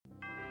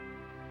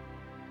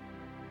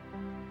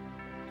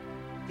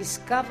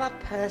Discover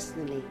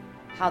personally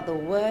how the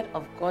Word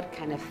of God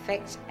can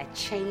affect a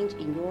change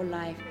in your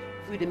life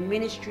through the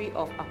ministry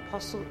of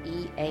Apostle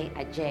E.A.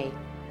 Adjei.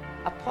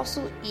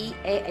 Apostle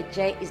E.A.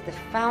 Adjei is the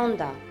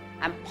founder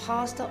and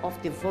pastor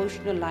of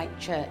Devotional Light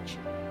Church.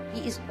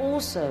 He is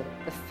also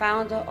the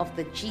founder of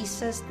the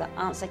Jesus the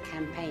Answer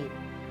campaign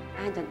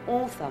and an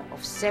author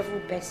of several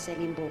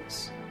best-selling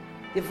books.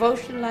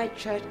 Devotional Light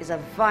Church is a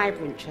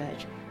vibrant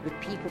church with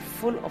people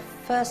full of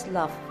first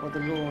love for the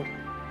Lord.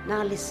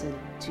 Now listen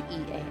to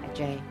E.A.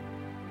 Adjei.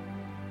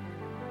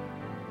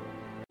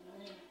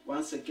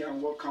 Once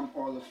again, welcome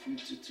all of you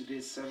to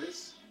today's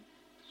service.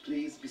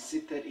 Please be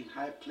seated in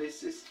high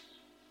places.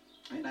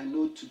 And I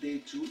know today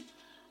too,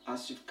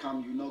 as you've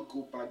come, you not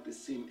go back the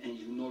same and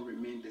you not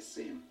remain the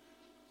same.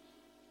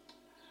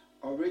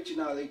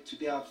 Originally,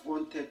 today I've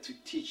wanted to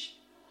teach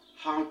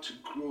how to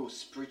grow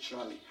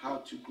spiritually,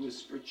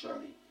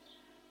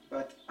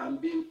 But I'm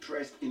being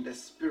pressed in the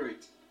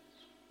spirit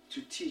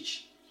to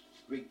teach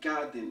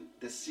regarding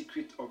the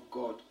secret of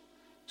God,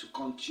 to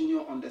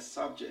continue on the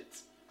subject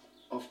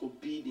of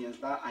obedience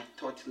that I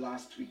taught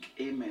last week.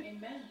 Amen.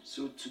 Amen.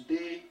 So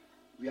today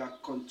we are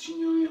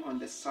continuing on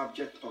the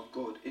subject of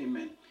God.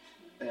 Amen.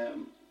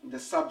 The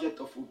subject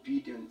of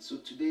obedience. So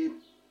today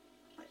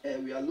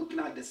we are looking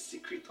at the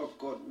secret of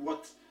God.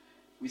 What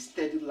we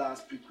studied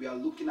last week, we are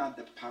looking at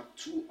the part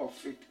 2 of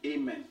it.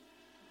 Amen.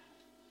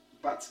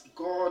 But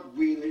God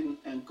willing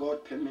and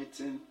God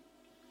permitting,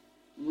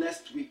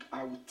 next week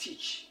I will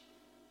teach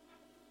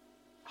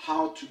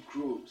how to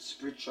grow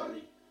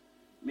spiritually.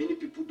 Many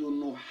people don't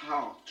know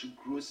how to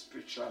grow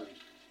spiritually.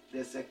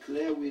 There's a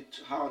clear way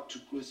to how to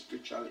grow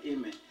spiritually.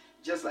 Amen.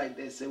 Just like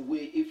there's a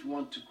way if you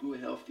want to grow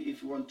healthy,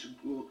 if you want to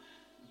grow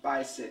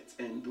biceps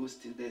and those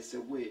things, there's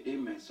a way.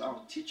 Amen. So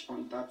I'll teach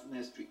on that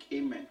next week.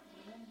 Amen.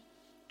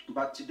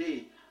 But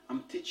today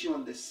I'm teaching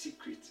on the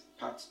secret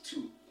part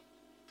 2.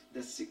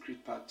 The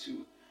secret part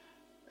 2.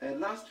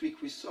 Last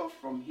week we saw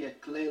from here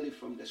clearly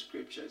from the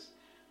scriptures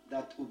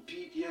that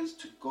obedience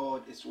to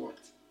God is what?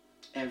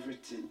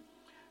 Everything.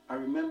 I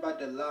remember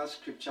the last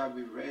scripture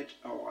we read,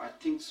 or I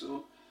think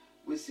so,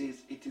 which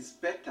says it is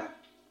better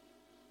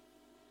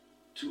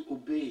to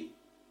obey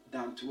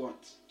than to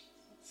what?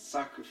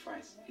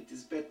 Sacrifice. It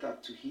is better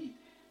to heed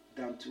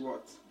than to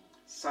what?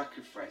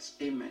 Sacrifice.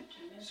 Amen.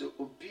 So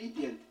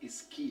obedience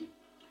is key.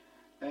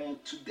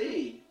 And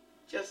today,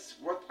 just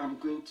what I'm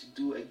going to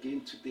do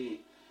again today,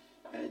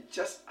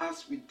 just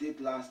as we did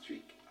last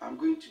week, I'm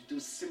going to do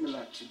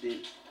similar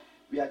today.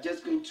 We are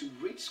just going to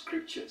read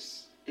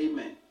scriptures.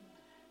 Amen.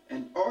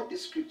 And all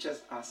these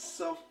scriptures are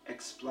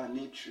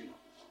self-explanatory.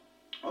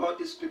 All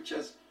these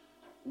scriptures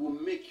will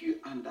make you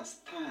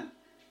understand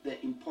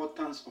the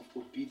importance of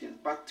obedience.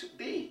 But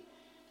today,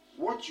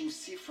 what you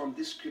see from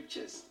these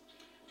scriptures,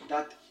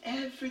 that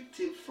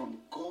everything from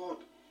God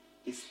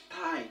is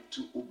tied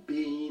to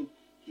obeying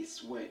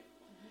His word.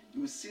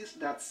 You see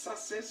that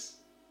success,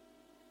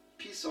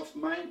 peace of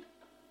mind,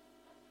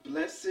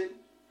 blessing,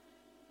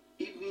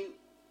 even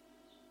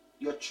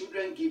your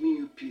children giving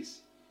you peace,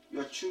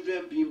 your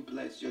children being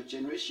blessed, your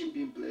generation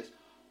being blessed,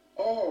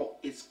 all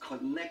is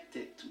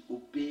connected to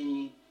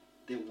obeying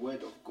the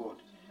word of God.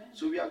 Amen.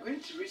 So we are going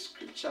to read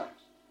scripture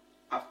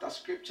after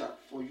scripture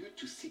for you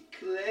to see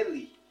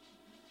clearly.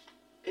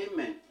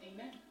 Amen.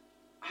 Amen.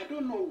 I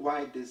don't know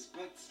why this,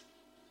 but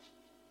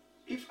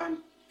if I'm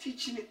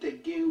teaching it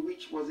again,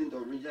 which wasn't the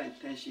original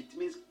intention, it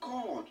means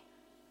God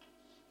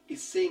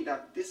is saying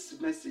that this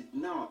message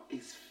now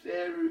is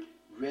very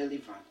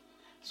relevant.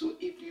 So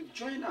if you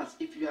join us,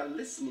 if you are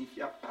listening, if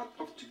you are part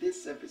of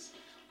today's service,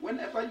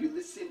 whenever you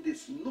listen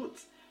this, note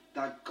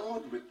that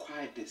God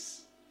required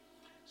this.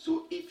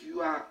 So if you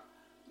are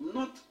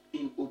not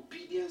in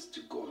obedience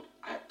to God,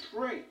 I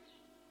pray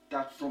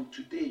that from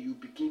today you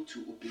begin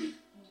to obey.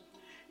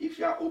 If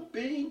you are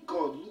obeying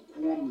God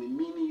lukewarmly,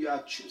 meaning you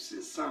are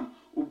choosing some,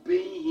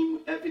 obeying Him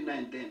every now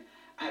and then,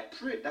 I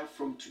pray that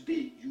from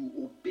today you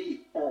obey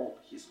all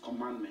His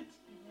commandments.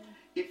 Amen.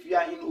 If you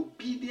are in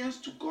obedience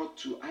to God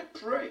too, I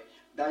pray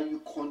that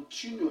you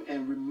continue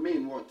and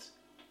remain what?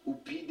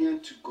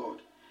 Obedient to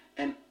God.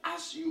 And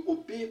as you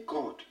obey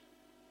God,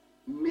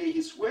 may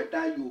His word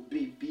that you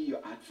obey be your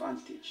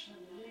advantage.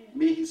 Amen.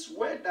 May His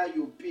word that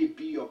you obey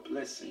be your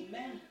blessing.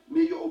 Amen.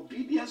 May your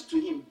obedience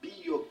to Him be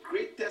your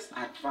greatest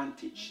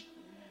advantage.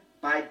 Amen.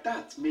 By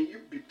that, may you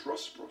be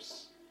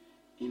prosperous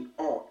in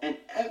all. And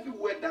every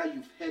word that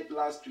you've heard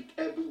last week,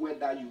 every word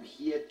that you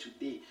hear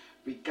today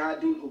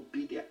regarding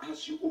obedience,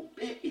 as you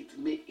obey it,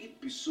 may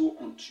it be so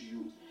unto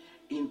you.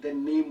 In the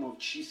name of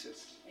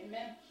Jesus.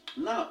 Amen.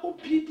 Now,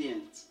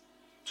 obedience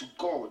to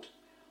God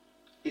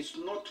is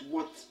not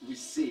what we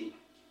say.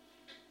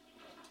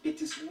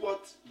 It is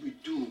what we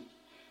do.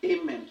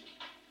 Amen.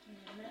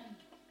 Amen.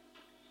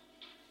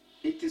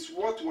 It is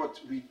what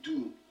we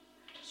do.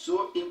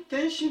 So,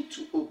 intention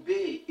to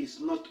obey is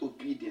not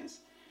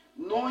obedience.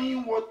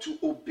 Knowing what to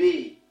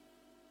obey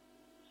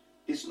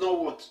is not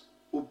what?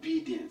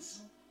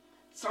 Obedience.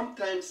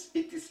 Sometimes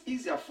it is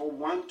easier for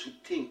one to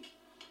think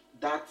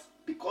that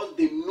because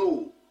they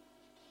know,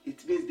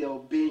 it means they're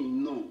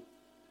obeying. No.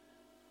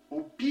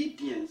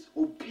 Obedience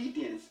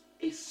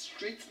is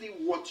strictly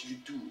what you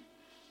do,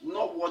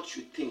 not what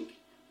you think,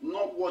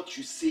 not what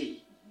you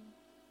say.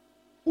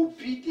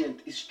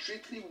 Obedient is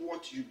strictly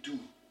what you do.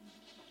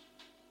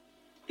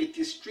 It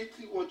is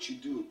strictly what you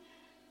do.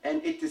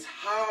 And it is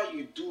how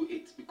you do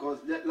it. Because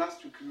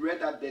last week we read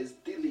that there's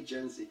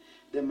diligence.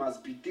 There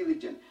must be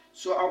diligent.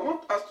 So I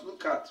want us to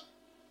look at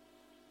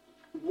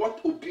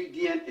what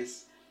obedience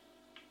is.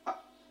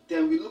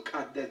 Then we look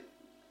at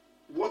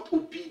what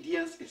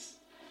obedience is.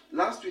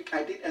 Last week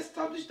I did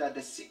establish that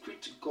the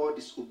secret to God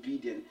is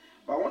obedience.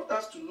 But I want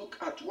us to look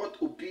at what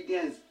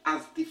obedience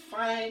as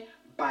defined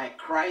by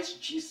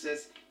Christ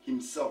Jesus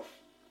himself.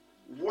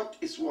 What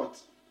is what?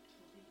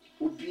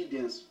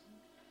 Obedience.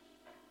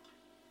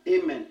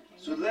 Amen.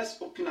 So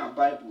let's open our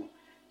Bible.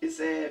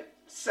 It's a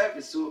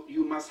service, so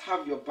you must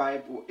have your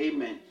Bible.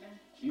 Amen.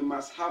 You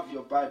must have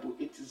your Bible.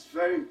 It is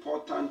very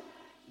important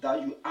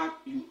that you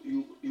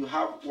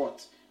have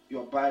what?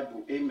 Your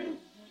Bible. Amen.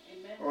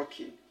 Amen.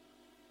 Okay.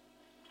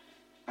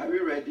 Are we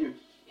ready?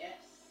 Yes.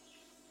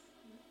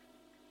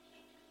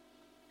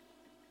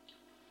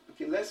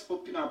 Okay, let's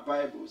open our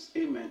Bibles.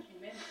 Amen.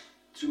 Amen.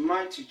 To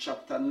Matthew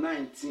chapter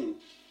 19.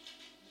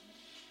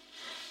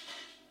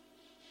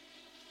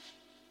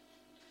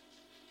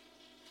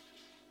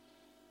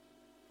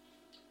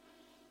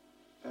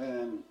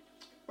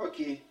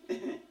 Okay.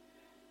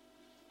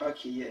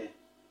 Okay, yeah.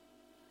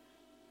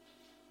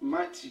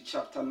 Matthew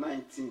chapter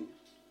 19.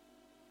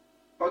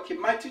 Okay,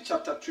 Matthew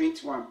chapter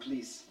 21,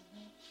 please.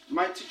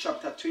 Matthew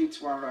chapter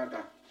 21,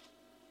 rather.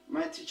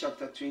 Matthew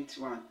chapter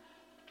 21.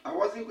 I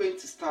wasn't going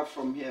to start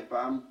from here,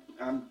 but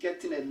I'm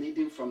getting a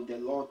leading from the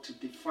Lord to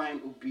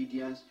define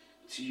obedience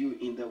to you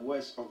in the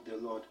words of the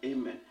Lord.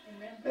 Amen.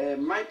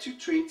 Amen. Matthew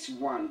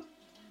 21.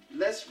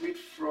 Let's read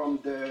from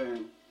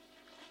the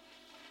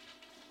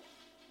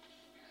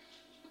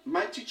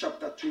Matthew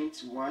chapter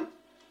 21,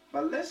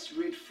 but let's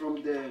read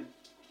from the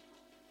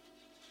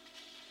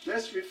 28.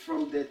 Let's read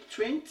from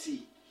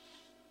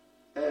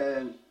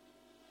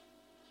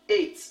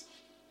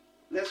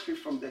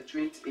the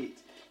 28.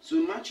 So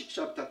Matthew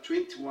chapter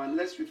 21,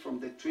 let's read from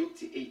the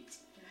 28.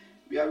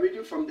 We are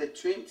reading from the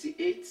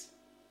 28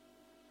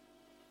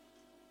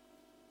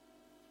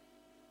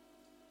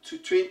 to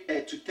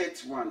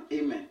 31. Amen.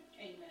 Amen.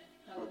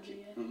 Hallelujah.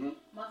 Okay. Mm-hmm.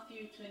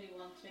 Matthew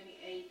 21,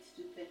 28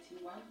 to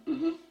 31.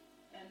 Mm-hmm.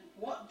 And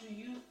what do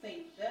you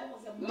think? There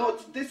was a man.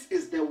 Note, this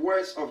is the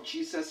words of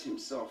Jesus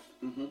himself.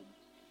 Mm-hmm.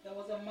 There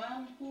was a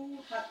man who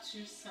had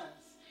 2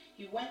 sons.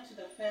 He went to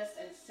the first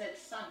and said,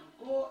 "Son,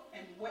 go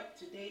and work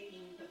today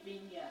in the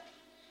vineyard."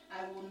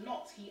 "I will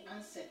not," he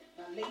answered.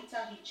 But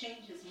later he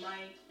changed his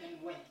mind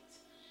and went.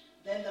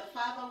 Then the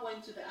father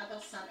went to the other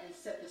son and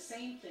said the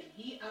same thing.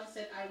 He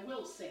answered, "I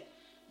will," said,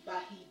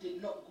 but he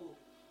did not go.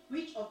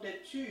 Which of the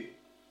 2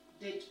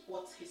 did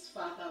what his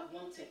father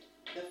wanted?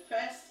 The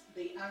first,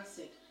 they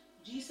answered.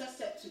 Jesus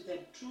said to them,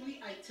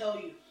 "Truly I tell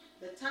you,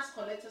 the tax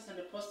collectors and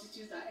the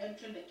prostitutes are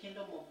entering the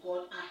kingdom of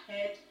God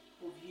ahead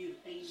of you."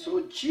 Amen.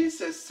 So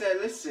Jesus said,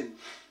 listen,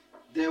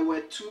 there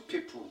were 2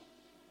 people,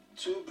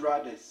 2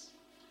 brothers,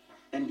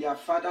 and their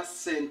father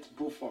sent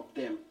both of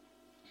them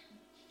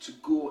to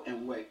go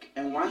and work.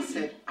 And one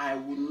said, "I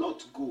will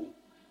not go,"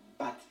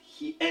 but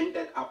he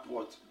ended up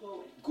what?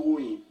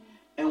 Going.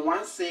 And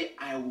one said,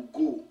 "I will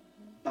go,"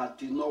 but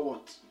did not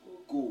what?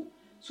 Go.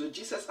 So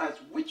Jesus asked,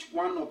 which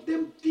one of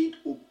them did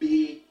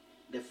obey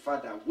the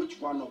father?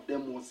 Which one of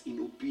them was in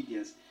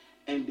obedience?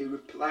 And they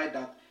replied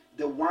that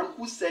the one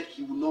who said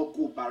he will not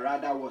go, but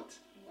rather what?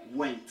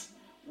 Went.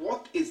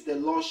 What is the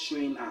Lord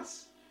showing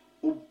us?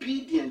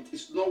 Obedient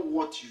is not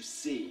what you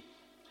say.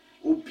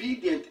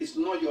 Obedient is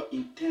not your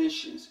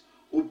intentions.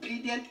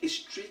 Obedient is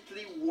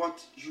strictly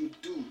what you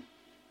do.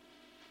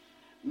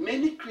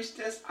 Many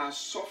Christians are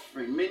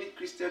suffering. Many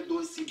Christians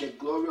don't see the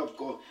glory of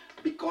God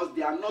because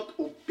they are not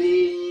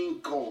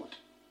obeying God.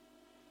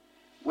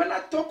 When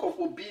I talk of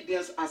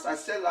obedience, as I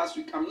said last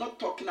week, I'm not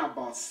talking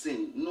about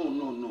sin.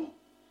 No.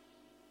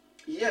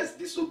 Yes,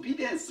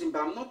 disobedience is sin,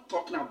 but I'm not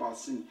talking about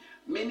sin.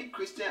 Many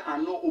Christians are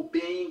not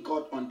obeying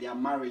God on their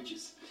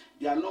marriages.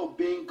 They are not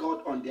obeying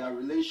God on their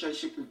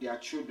relationship with their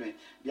children.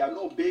 They are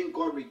not obeying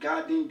God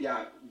regarding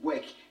their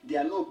work. They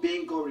are not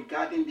obeying God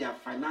regarding their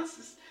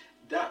finances.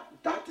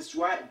 That is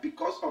why,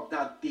 because of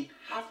that, they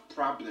have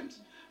problems.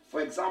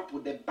 For example,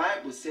 the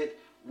Bible said,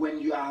 when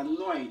you are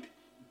annoyed,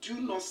 do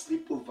not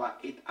sleep over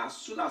it. As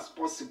soon as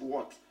possible,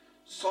 what?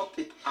 Sort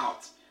it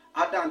out.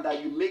 Other than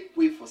that, you make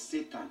way for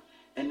Satan.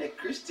 And a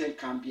Christian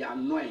can be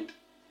annoyed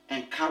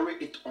and carry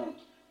it on.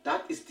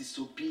 That is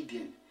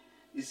disobedient.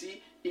 You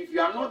see, if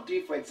you are not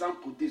doing, for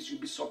example, this,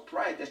 you'll be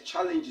surprised the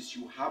challenges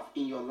you have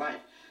in your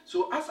life.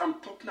 So as I'm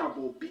talking about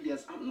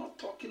obedience, I'm not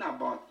talking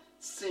about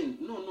sin.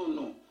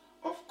 No.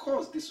 Of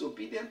course,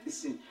 disobedience is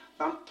sin.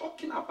 But I'm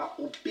talking about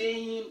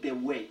obeying the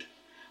word.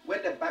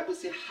 When the Bible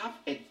says, have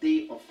a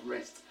day of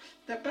rest,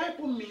 the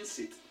Bible means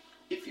it.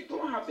 If you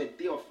don't have a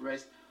day of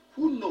rest,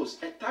 who knows?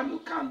 A time will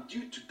come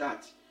due to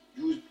that.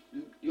 You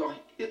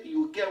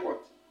get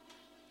what?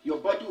 Your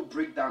body will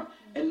break down,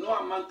 and no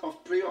amount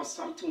of prayer or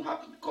something will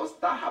happen, because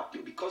that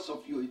happened because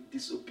of your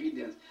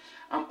disobedience.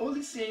 I'm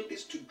only saying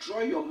this to draw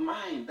your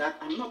mind that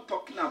I'm not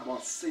talking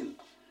about sin.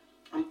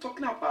 I'm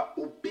talking about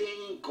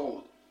obeying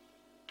God.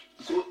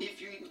 So if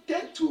you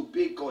intend to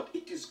obey God,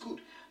 it is good,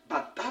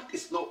 but that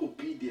is not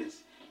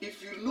obedience.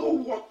 If you know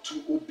what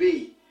to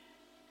obey,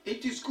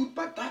 it is good,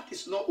 but that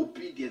is not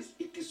obedience.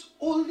 It is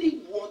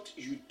only what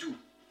you do.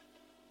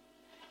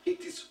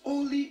 It is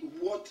only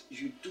what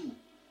you do.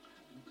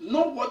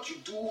 Not what you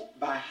do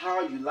by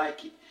how you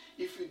like it.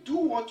 If you do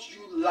what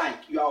you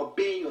like, you are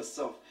obeying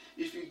yourself.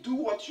 If you do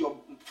what your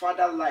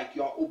father like,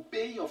 you are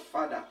obeying your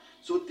father.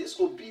 So this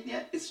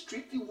obedience is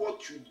strictly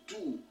what you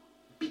do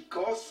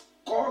because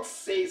God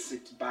says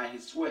it by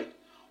his word,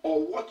 or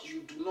what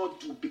you do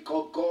not do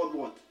because God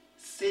what?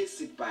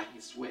 Says it by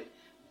his word.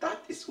 That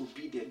is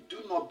obedient. Do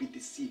not be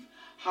deceived.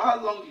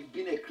 How long you've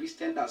been a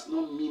Christian does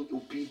not mean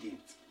obedient.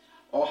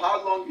 Or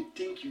how long you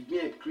think you've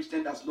been a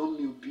Christian does not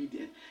mean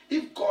obedient.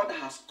 If God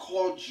has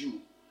called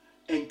you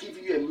and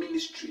given you a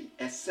ministry,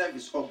 a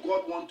service, or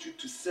God wants you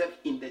to serve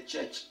in the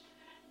church,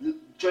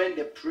 join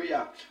the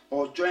prayer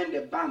or join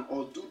the band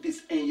or do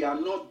this, and you are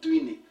not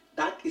doing it,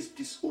 that is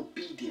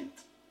disobedient.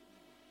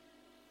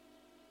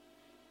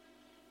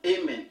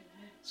 Amen.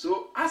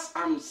 So as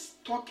I'm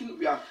talking,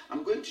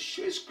 I'm going to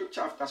show you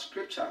scripture after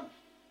scripture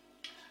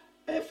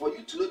for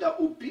you to know that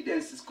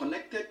obedience is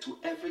connected to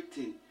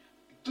everything.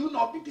 Do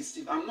not be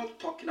deceived. I'm not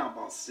talking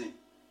about sin.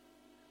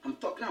 I'm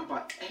talking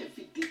about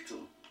every detail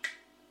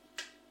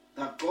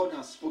that God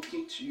has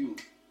spoken to you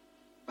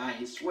by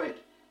his word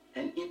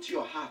and into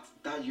your heart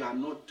that you are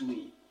not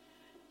doing.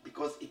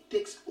 Because it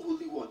takes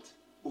only what?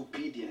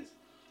 Obedience.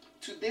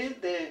 Today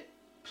the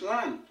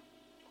plan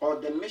or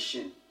the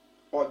mission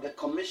or the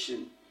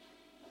commission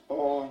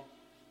or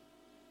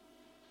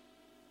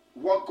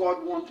what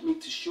God wants me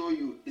to show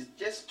you is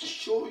just to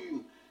show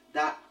you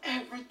that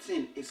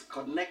everything is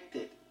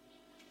connected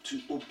to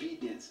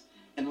obedience.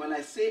 And when I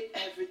say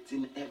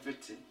everything,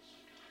 everything.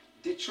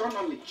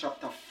 Deuteronomy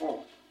chapter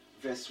 4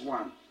 verse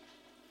 1.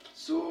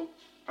 So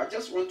I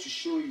just want to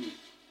show you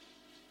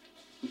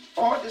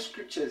all the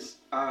scriptures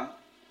are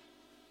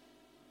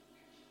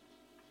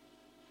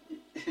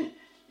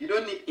you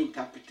don't need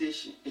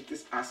interpretation. It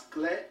is as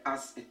clear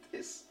as it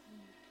is.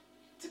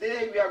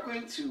 Today we are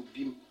going to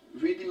be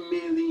reading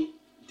mainly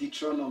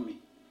Deuteronomy.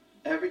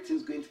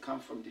 Everything's going to come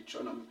from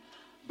Deuteronomy.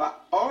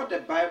 But all the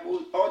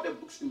Bible, all the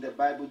books in the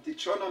Bible,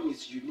 Deuteronomy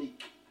is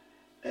unique.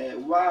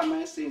 Why am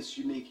I saying it's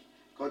unique?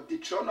 Because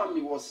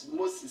Deuteronomy was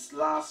Moses'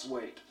 last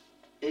word.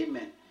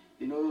 Amen.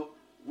 You know,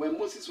 when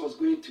Moses was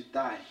going to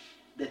die,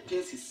 the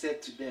things he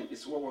said to them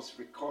is what was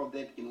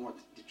recorded in what?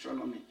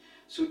 Deuteronomy.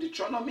 So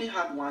Deuteronomy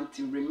had one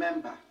thing,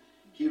 remember.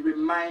 He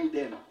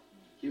reminded them.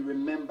 He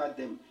remembered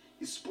them.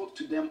 He spoke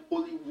to them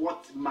only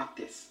what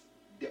matters.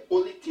 The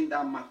only thing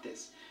that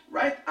matters.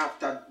 Right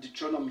after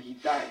Deuteronomy, he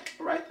died.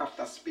 Right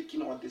after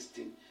speaking all this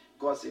thing,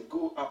 God said,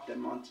 go up the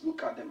mountain,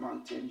 look at the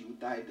mountain, you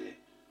die there.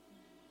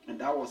 And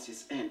that was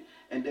his end.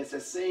 And there's a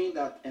saying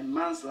that a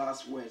man's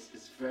last words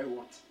is very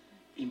what?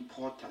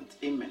 Important.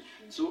 Amen.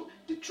 So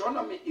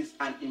Deuteronomy is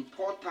an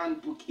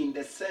important book in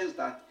the sense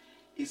that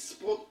it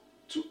spoke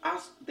to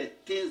us the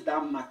things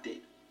that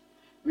mattered.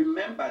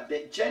 Remember,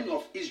 the journey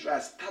of Israel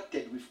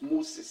started with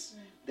Moses,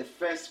 the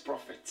first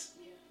prophet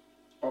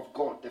of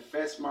God, the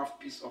first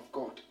mouthpiece of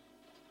God.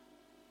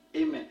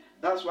 Amen.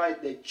 That's why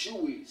the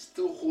Jews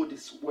still hold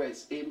his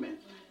words. Amen.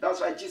 That's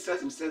why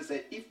Jesus himself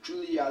said, if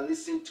truly you are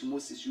listening to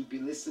Moses, you'll be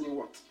listening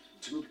what?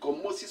 To me.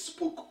 Because Moses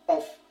spoke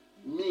of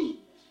me.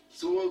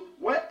 So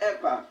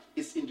wherever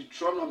is in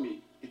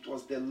Deuteronomy, it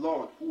was the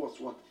Lord who was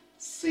what?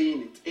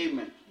 Saying it.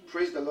 Amen.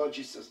 Praise the Lord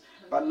Jesus.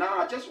 But now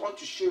I just want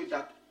to show you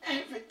that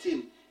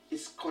everything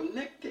is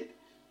connected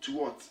to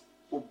what?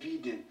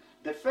 Obedience.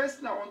 The first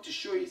thing I want to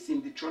show you is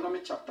in Deuteronomy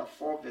chapter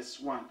 4 verse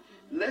 1.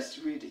 Let's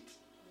read it.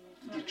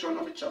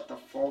 Deuteronomy chapter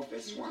 4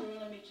 verse 1.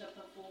 Deuteronomy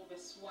chapter 4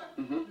 verse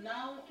 1.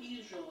 Now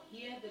Israel,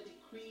 hear the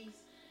decrees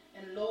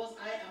and laws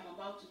I am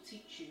about to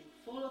teach you.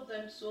 Follow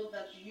them so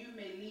that you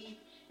may live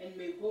and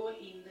may go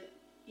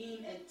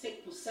in and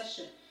take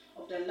possession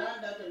of the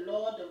land that the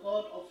Lord, the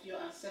God of your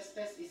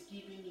ancestors, is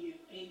giving you.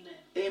 Amen.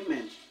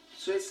 Amen.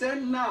 So it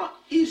said, now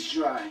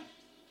Israel,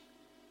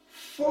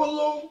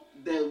 follow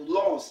the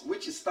laws,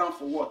 which stand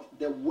for what?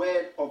 The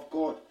word of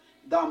God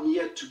that I'm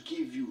here to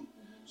give you,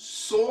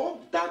 so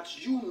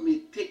that you may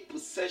take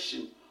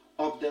possession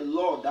of the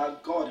law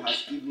that God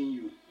has given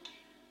you.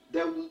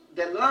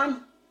 The land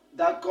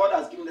that God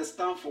has given us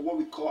stand for what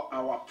we call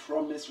our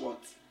promised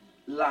what?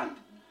 Land.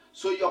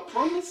 So your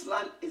promised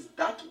land is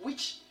that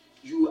which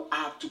you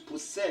are to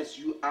possess,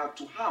 you are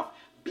to have,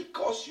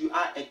 because you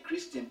are a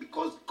Christian,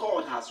 because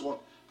God has what?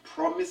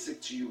 Promised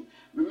it to you.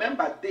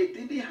 Remember, they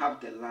didn't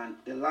have the land.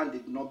 The land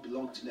did not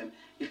belong to them.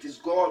 It is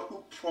God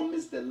who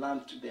promised the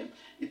land to them.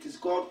 It is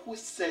God who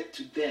said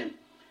to them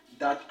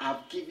that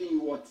I've given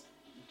you what?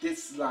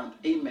 This land.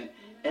 Amen.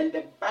 And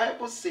the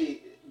Bible says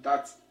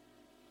that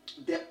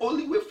the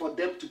only way for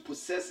them to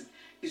possess it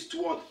is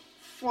to what?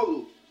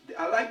 Follow.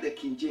 I like the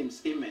King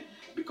James. Amen.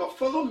 Because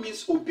follow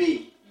means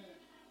obey.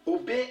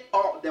 Obey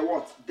all the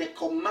what? The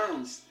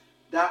commands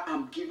that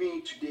I'm giving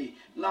you today.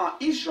 Now,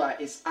 Israel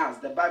is us.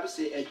 The Bible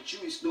says a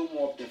Jew is no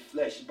more of the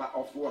flesh, but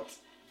of what?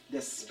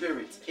 The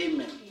spirit.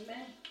 Amen.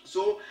 Amen.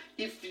 So,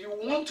 if you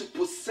want to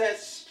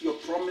possess your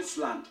promised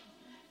land,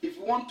 if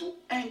you want to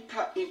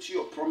enter into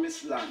your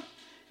promised land,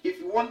 if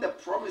you want the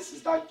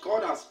promises that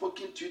God has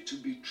spoken to you to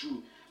be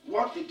true,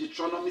 what did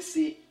Deuteronomy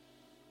say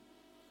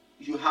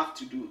you have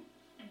to do?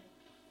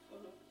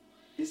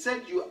 He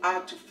said you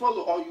are to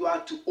follow or you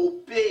are to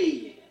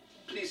obey.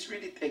 Please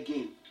read it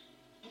again.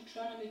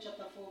 Deuteronomy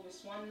chapter 4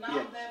 verse 1. Now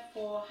Yeah.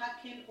 therefore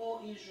hearken,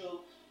 O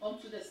Israel,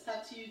 unto the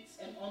statutes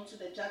and unto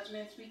the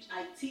judgments which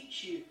I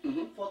teach you,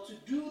 for to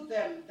do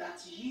them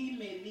that ye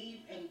may live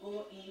and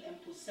go in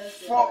and possess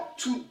the For land.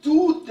 to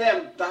do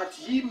them that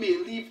ye may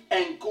live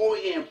and go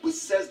in and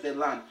possess the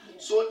land. Yeah.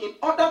 So in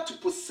order to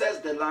possess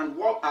the land,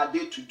 what are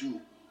they to do?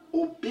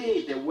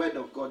 Obey the word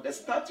of God. The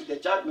statute, the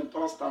judgment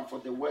all stand for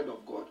the word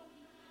of God.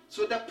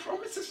 So the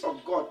promises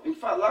of God, in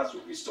fact, last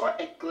week we saw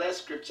a clear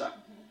scripture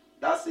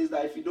that says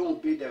that if you don't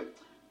obey them,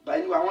 but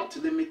anyway, I want to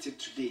limit it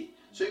today.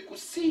 So you could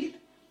see it.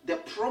 The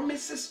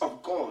promises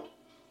of God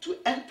to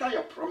enter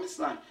your promised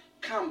land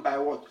come by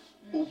what?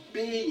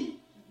 Obeying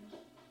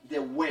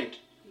the word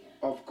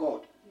of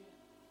God.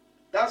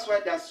 That's why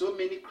there are so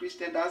many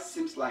Christians that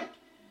seems like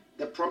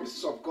the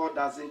promises of God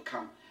doesn't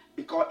come.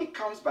 Because it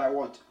comes by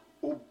what?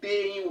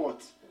 Obeying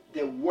what?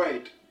 The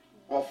word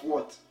of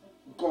what?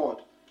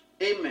 God.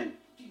 Amen.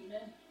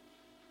 Amen.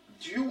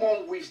 Do you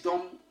want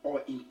wisdom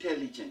or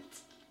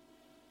intelligence?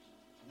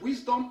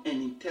 Wisdom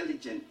and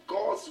intelligence.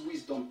 God's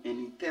wisdom and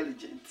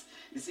intelligence.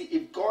 You see,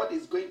 if God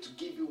is going to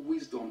give you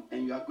wisdom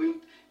and you are going to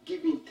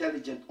give you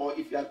intelligence, or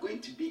if you are going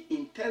to be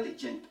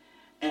intelligent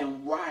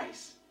and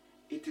wise,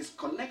 it is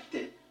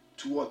connected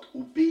to what?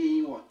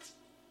 Obeying what?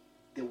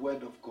 The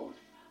word of God.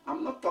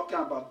 I'm not talking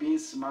about being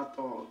smart,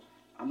 or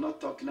I'm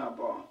not talking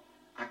about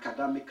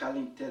academically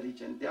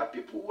intelligent. There are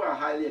people who are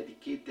highly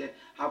educated,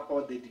 have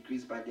all the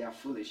degrees, but they are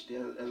foolish.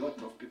 There are a lot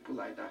of people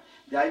like that.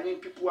 There are even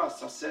people who are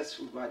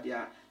successful, but they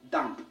are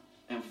dumb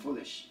and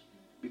foolish.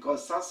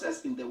 Because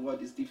success in the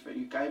world is different.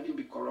 You can even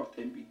be corrupt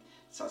and be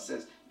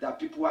success. There are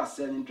people who are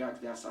selling drugs,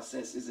 they are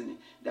success, isn't it?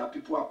 There are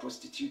people who are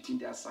prostituting,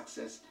 they are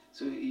success.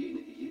 So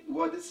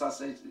what is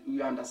success?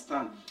 You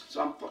understand.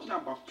 So I'm talking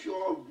about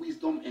pure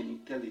wisdom and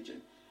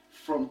intelligence.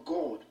 From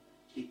God,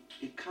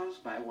 it comes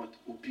by what?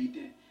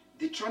 Obedience.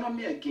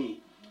 Deuteronomy again,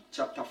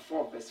 chapter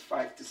 4, verse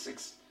 5 to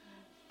 6.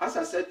 As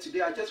I said today,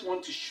 I just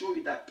want to show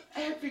you that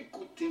every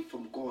good thing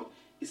from God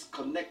is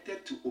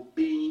connected to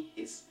obeying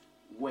his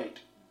word.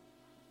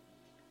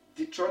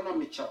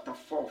 Deuteronomy chapter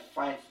 4,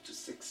 5 to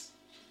 6.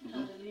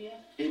 Hallelujah.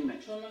 Amen.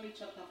 Deuteronomy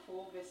chapter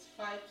 4 verse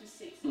 5 to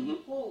 6.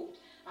 Behold,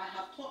 I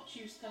have taught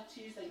you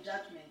statutes and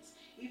judgments,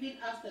 even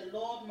as the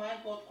Lord my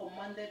God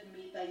commanded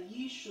me, that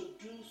ye should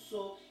do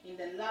so in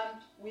the land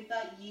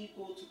whither ye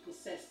go to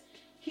possess.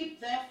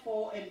 Keep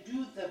therefore and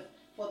do them,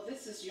 for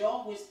this is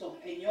your wisdom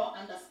and your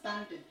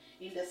understanding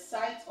in the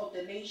sight of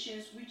the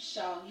nations which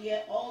shall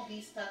hear all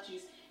these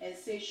statutes and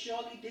say,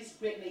 surely this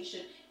great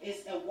nation is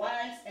a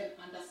wise and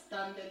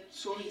understanding.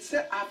 So he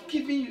said, I've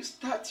given you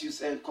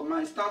statutes and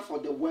commands, stand for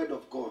the word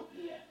of God.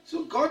 Yeah.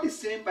 So God is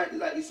saying, by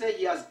like he said,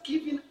 he has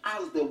given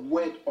us the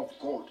word of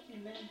God.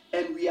 Amen.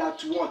 And we are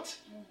to what?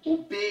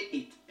 Obey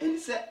it. And he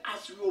said,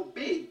 as we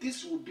obey,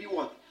 this will be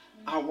what?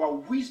 Our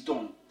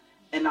wisdom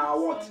and our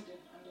what?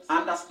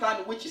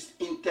 Understanding, which is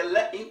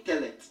intellect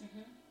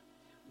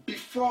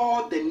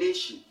before the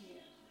nation.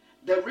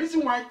 The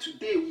reason why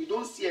today we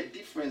don't see a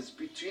difference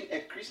between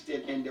a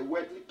Christian and a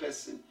worldly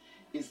person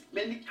is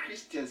many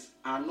Christians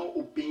are not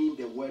obeying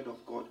the word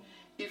of God.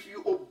 If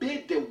you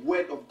obey the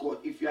word of God,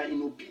 if you are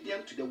in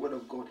obedience to the word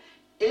of God,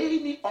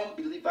 any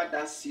unbeliever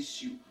that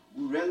sees you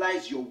will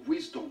realize your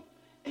wisdom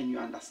and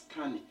your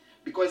understanding.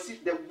 Because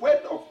if the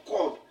word of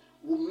God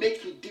will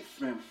make you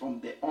different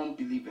from the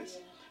unbelievers.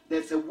 Yeah.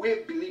 There's a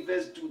way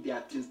believers do their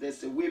things.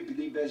 There's a way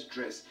believers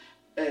dress.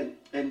 And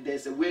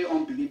there's a way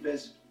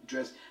unbelievers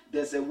dress.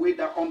 There's a way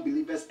that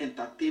unbelievers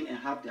entertain and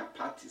have their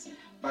parties.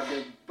 But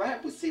the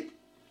Bible said,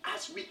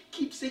 as we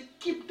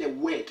keep the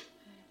word,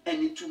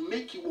 and it will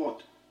make you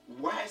what?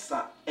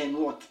 Wiser and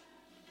what?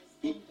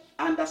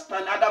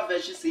 Understand. Other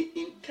versions say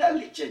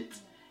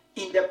intelligent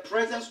in the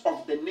presence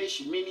of the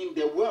nation, meaning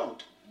the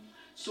world.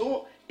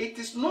 So it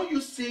is not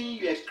you saying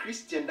you're a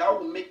Christian that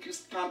will make you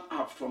stand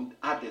out from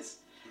others.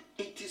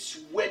 It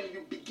is when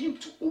you begin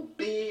to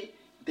obey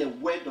the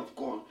word of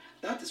God.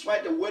 That is why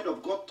the word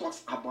of God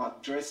talks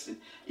about dressing.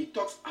 It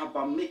talks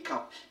about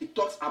makeup. It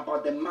talks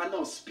about the manner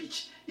of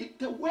speech.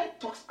 The word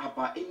talks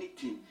about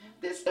anything.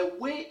 There's a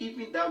way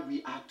even that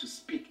we are to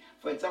speak.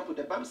 For example,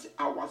 the Bible says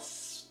our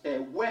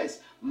words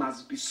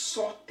must be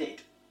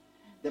sorted.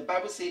 The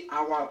Bible says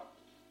our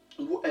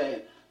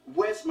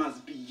words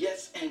must be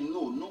yes and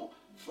no. No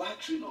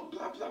flattery, no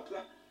blah, blah, blah.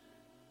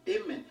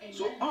 Amen.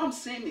 So all I'm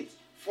saying is,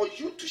 for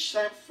you to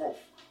shine forth,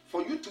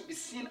 for you to be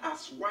seen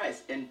as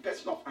wise and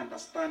person of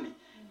understanding,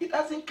 it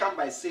doesn't come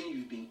by saying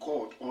you've been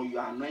called or you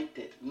are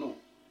anointed. No.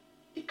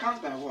 It comes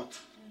by what?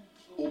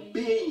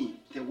 Obeying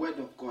the word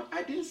of God.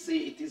 I didn't say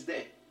it is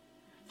there.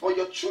 For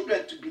your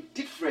children to be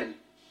different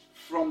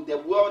from the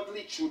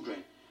worldly children,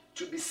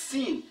 to be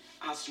seen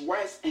as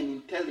wise and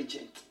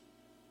intelligent,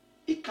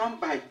 it comes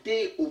by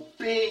they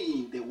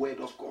obeying the word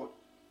of God.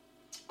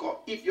 God,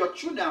 if your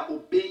children are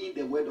obeying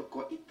the word of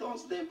God, it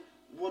tells them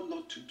what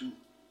not to do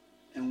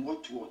and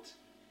what to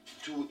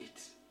do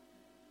it.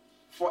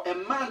 For a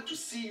man to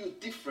see you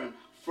different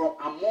from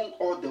among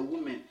all the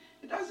women,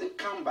 it doesn't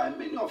come by.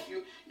 Many of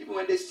you, even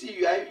when they see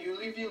you, you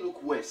even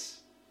look worse.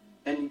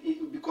 And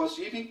because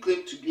you even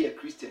claim to be a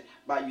Christian,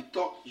 but you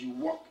talk, you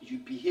walk, you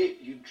behave,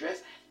 you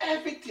dress,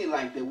 everything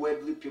like the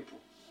worldly people.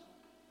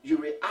 You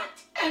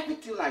react,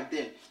 everything like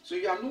them. So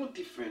you are no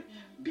different.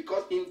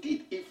 Because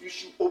indeed, if you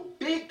should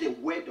obey the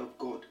word of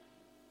God,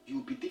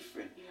 you'll be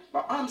different.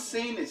 But what I'm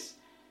saying is,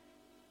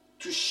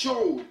 to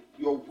show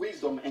your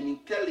wisdom and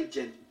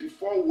intelligence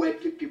before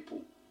worldly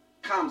people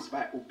comes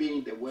by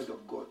obeying the word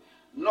of God.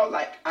 Not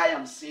like I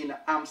am saying,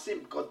 I'm saying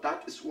because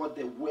that is what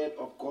the word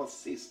of God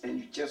says, and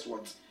you just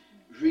what?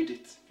 Read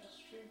it. That's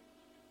true.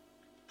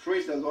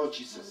 Praise the Lord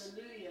Jesus.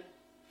 Hallelujah.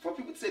 For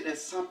people to say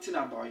there's something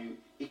about you,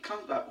 it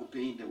comes by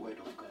obeying the word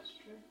of God. That's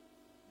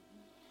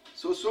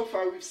true. So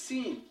far we've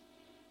seen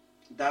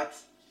that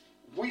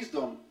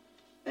wisdom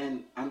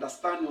and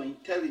understanding or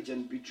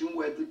intelligence between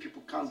worldly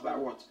people comes by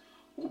what?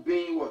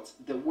 Obeying what?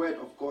 The word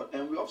of God.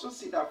 And we also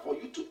see that for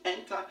you to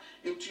enter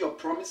into your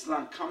promised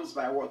land comes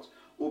by what?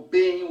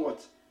 Obeying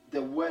what?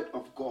 The word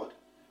of God.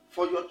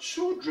 For your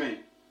children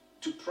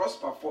to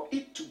prosper, for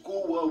it to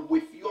go well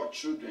with your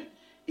children,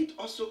 it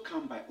also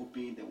comes by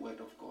obeying the word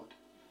of God.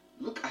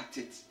 Look at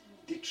it.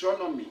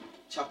 Deuteronomy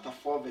chapter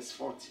 4 verse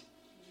 40.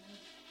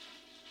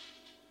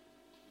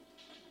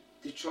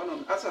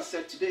 Deuteronomy, as I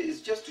said today,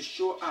 is just to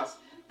show us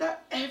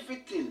that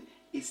everything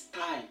is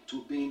tied to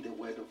obeying the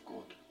word of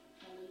God.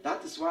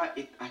 That is why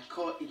I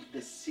call it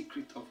the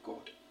secret of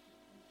God.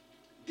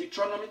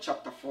 Deuteronomy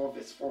chapter 4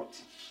 verse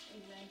 40.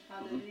 Amen.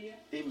 Hallelujah.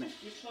 Amen.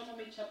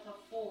 Deuteronomy chapter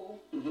 4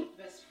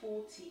 verse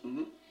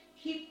 40.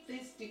 Keep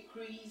these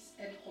decrees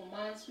and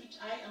commands which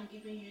I am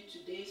giving you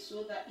today,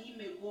 so that it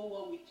may go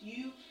well with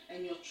you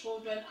and your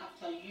children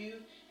after you,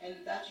 and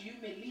that you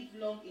may live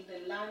long in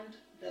the land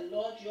the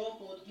Lord your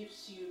God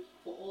gives you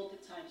for all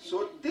the time.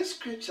 So this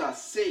scripture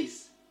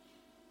says,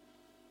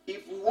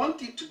 if we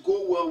want it to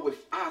go well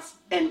with us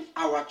and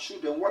our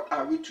children, what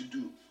are we to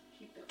do?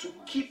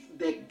 Keep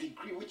the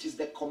decree, which is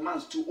the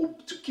commands. To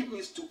keep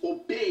means to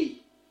obey.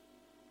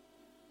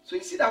 So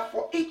you see that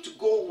for it to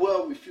go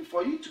well with you,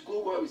 for you to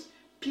go well with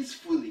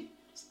peacefully,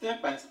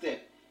 step by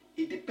step,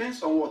 it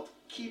depends on what?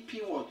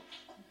 Keeping what?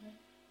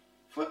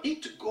 For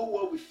it to go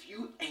well with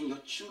you and your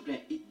children,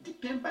 it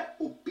depends by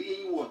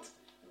obeying what?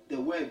 The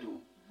word.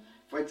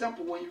 For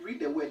example, when you read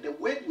the word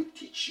will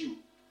teach you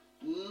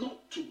not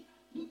to,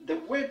 the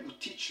word will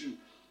teach you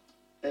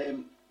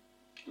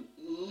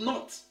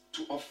not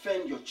to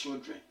offend your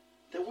children.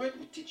 The word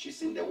will teach you.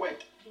 It's in the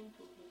word. Don't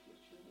provoke your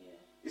children.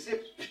 It says,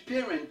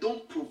 parent,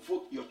 don't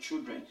provoke your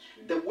children.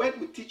 The word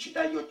will teach you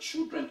that your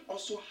children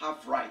also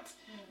have rights.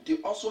 They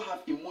also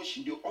have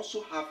emotion. They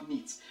also have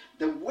needs.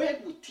 The word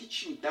will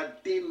teach you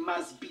that they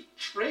must be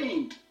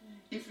trained.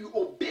 If you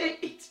obey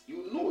it,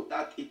 you know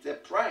that it's a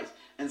price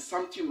and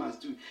something you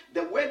must do.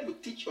 The word will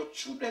teach your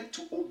children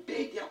to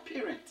obey their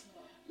parents.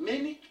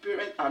 Many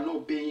parents are not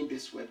obeying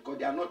this word because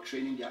they are not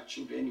training their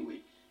children anyway.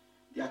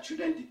 Their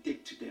children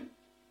dictate to them.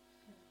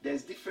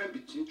 There's difference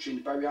between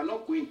training, but we are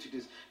not going to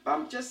this. But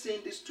I'm just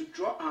saying this to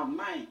draw our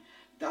mind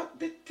that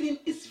the thing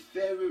is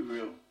very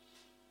real.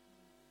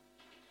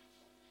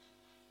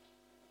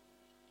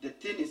 The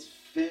thing is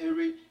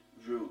very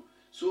real.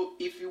 So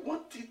if you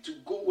want it to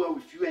go well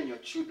with you and your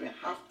children,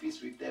 have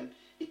peace with them,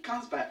 it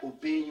comes by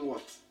obeying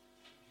what?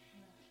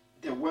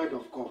 The word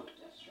of God.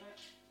 That's right.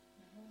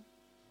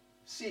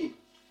 See,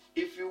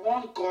 if you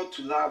want God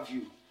to love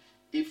you,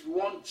 if you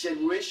want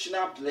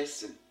generational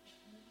blessing,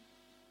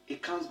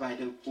 it comes by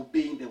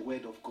obeying the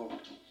word of God.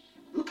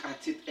 Look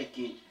at it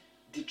again.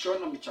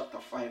 Deuteronomy chapter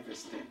 5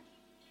 verse 10.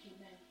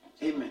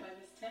 Amen. Amen. 5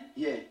 verse 10.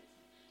 Yeah.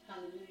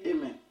 Hallelujah.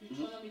 Amen.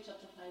 Deuteronomy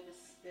chapter 5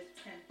 verse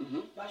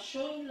 10. But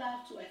showing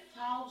love to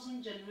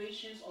 1,000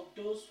 generations of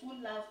those who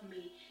love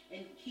me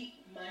and keep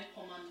my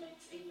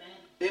commandments.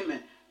 Amen.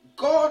 Amen.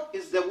 God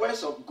is the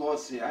words of God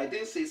say. I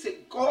didn't say. Say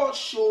God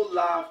show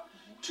love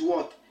to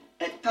what?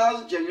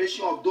 1,000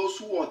 generations of those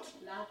who what?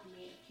 Love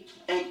me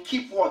And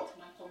keep what?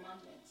 my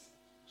commandments.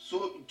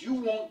 So do you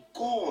want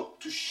God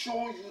to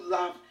show you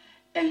love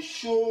and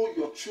show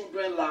your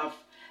children love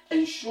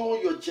and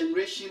show your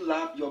generation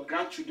love, your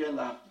grandchildren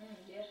love?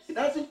 Yes. It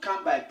doesn't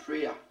come by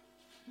prayer.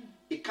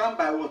 It comes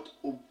by what?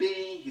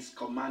 Obeying his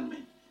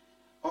commandment.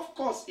 Of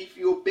course, if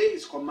you obey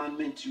his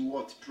commandment, you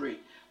what? Pray.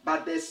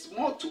 But there's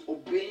more to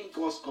obeying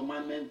God's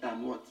commandment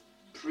than what?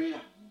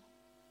 Prayer.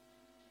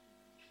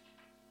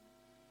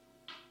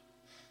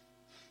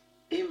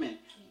 Amen.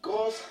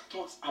 God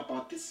talks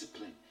about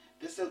discipline.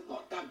 There's a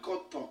lot that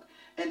God talks.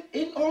 And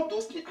in all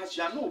those things, as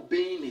you are not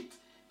obeying it,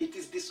 It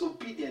is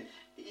disobedient.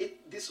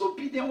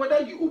 Disobedient,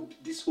 whether you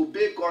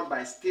disobey God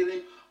by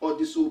stealing, or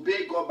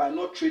disobey God by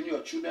not training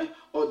your children,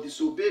 or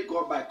disobey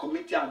God by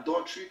committing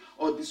adultery,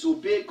 or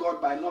disobey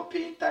God by not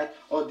paying tithe,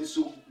 or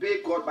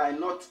disobey God by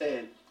not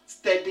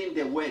studying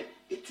the word.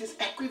 It is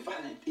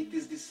equivalent. It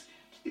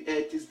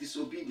is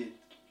disobedient.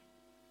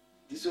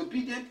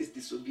 Disobedient is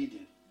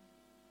disobedient.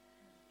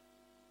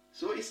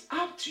 So it's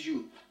up to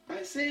you.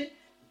 By saying,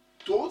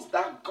 those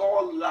that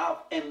God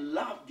love and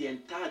love the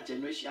entire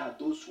generation are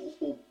those who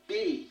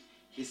obey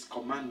his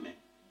commandment.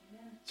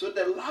 Amen. So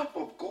the love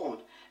of God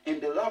and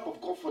the love of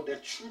God for the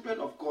children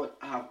of God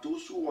are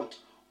those who what?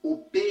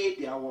 Obey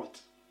their what?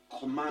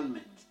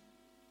 Commandment.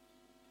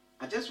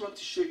 I just want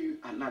to show you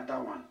another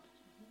one.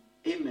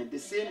 Amen. The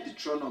same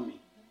Deuteronomy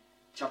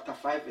chapter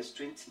 5 verse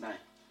 29.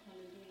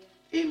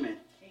 Hallelujah. Amen.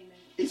 Amen.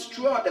 It's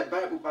throughout the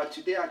Bible, but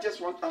today I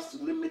just want us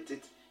to limit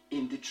it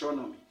in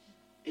Deuteronomy.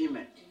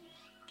 Amen.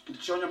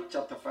 Deuteronomy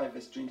chapter 5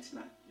 verse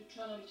 29.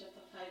 Deuteronomy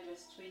chapter 5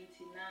 verse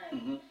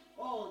 29.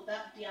 Oh,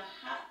 that their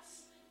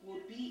hearts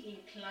would be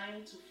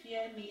inclined to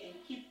fear me and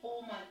keep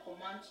all my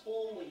commands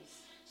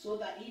always, so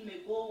that he may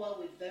go well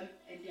with them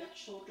and their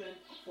children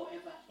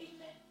forever.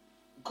 Amen.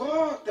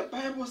 God, the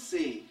Bible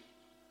says,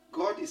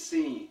 God is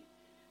saying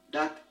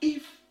that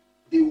if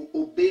they will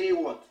obey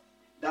what?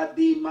 That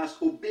they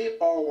must obey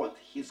all what?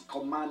 His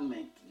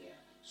commandment. Yeah.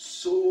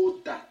 So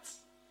that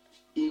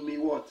he may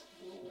what?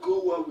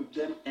 Go well with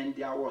them and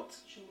their what?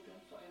 Children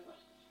forever.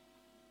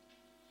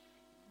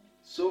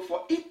 So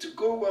for it to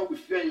go well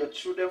with you and your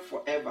children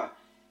forever,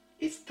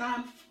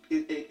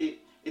 it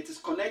is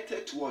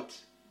connected to what?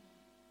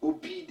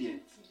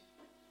 Obedience.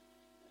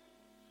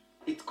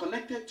 It's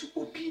connected to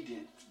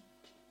obedience.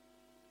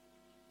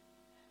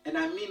 And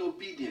I mean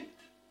obedient.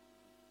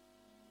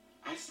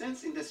 I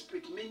sense in the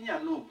spirit many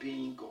are not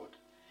obeying God.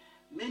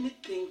 Many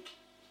think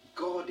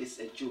God is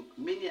a joke.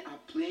 Many are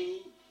playing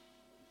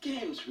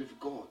games with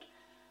God.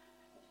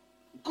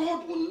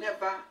 God will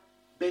never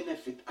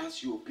benefit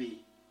as you obey.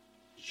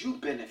 You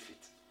benefit.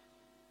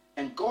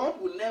 And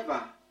God will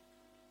never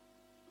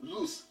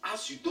lose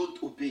as you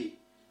don't obey.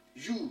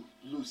 You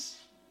lose.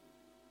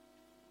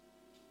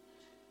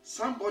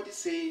 Somebody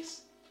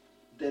says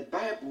the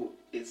Bible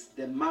is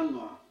the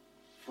manual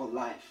for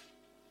life,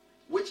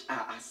 which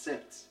I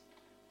accept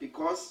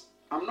because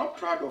I'm not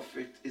proud of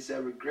it. It's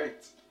a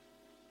regret.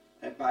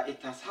 But it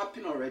has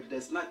happened already.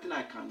 There's nothing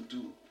I can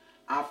do.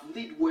 I've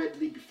lived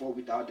worldly before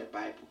without the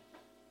Bible.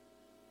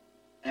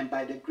 And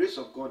by the grace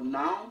of God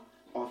now,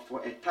 or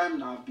for a time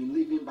now, I've been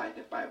living by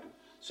the Bible.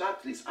 So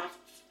at least I've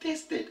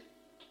tasted.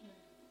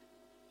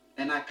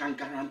 And I can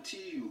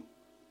guarantee you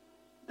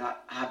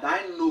that had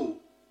I known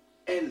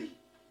early,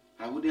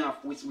 I wouldn't have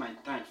wasted my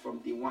time from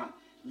day one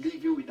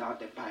living without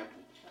the Bible.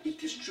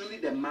 It is truly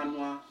the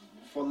manual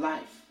for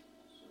life.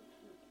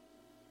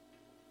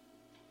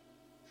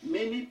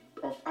 Many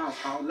of us,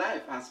 our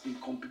life has been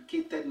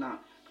complicated now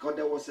because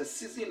there was a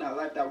season in our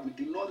life that we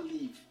did not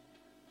live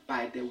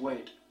by the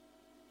word.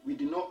 We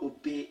did not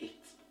obey it.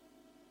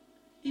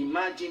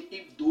 Imagine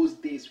if those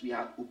days we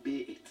had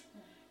obeyed it.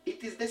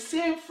 It is the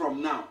same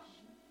from now.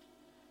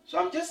 So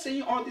I'm just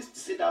saying all this to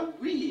say that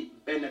we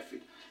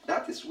benefit.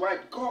 That is why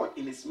God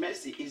in his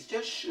mercy is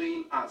just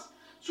showing us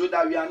so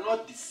that we are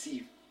not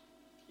deceived.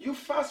 You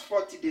fast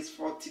 40 days,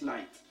 40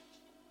 nights.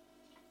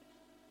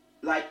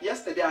 Like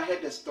yesterday I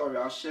heard the story.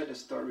 I'll share the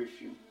story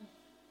with you.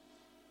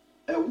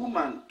 A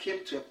woman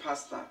came to a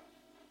pastor.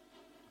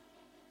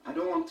 I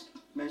don't want to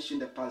mention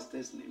the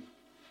pastor's name.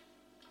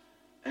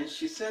 And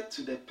she said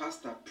to the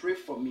pastor, pray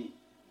for me.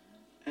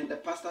 And the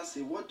pastor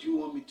said, what do you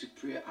want me to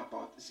pray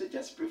about? He said,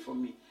 just pray for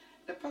me.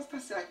 The pastor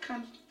said, I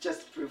can't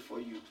just pray for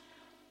you.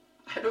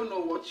 I don't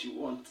know what you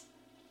want.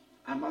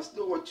 I must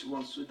know what you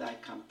want so that I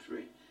can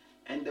pray.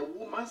 And the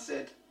woman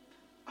said,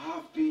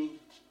 I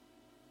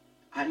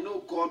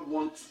know God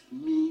wants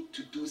me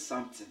to do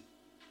something.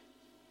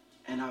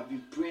 And I've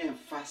been praying and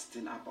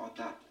fasting about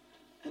that.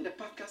 And the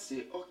pastor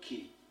said,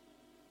 okay,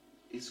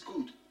 it's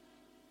good.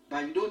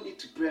 But you don't need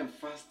to pray and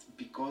fast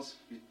because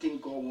you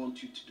think God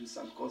wants you to do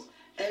something. Because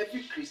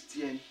every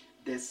Christian,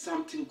 there's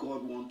something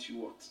God wants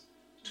you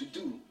to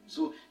do.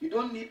 So you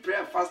don't need prayer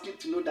and fasting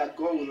to know that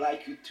God would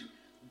like you to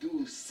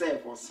do,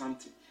 serve or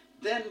something.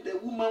 Then the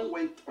woman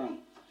went on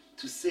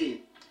to say,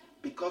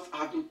 because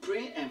I've been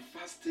praying and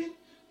fasting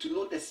to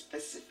know the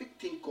specific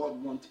thing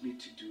God wants me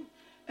to do.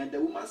 And the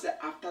woman said,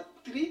 after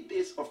 3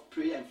 days of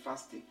prayer and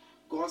fasting,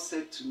 God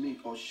said to me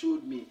or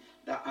showed me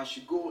that I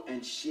should go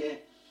and share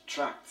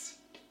tracts.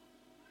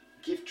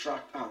 Give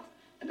tract out.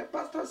 And the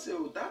pastor said,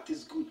 oh, that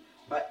is good.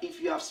 But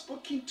if you have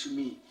spoken to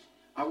me,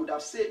 I would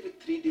have saved you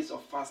 3 days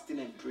of fasting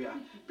and prayer.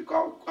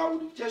 Because I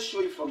would just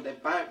show you from the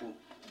Bible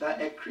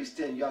that a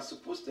Christian, you are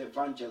supposed to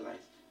evangelize.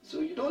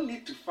 So you don't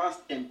need to fast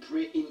and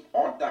pray in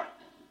order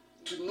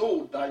to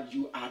know that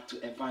you are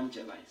to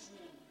evangelize.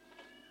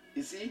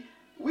 You see,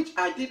 which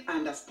I did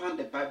understand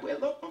the Bible. A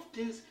lot of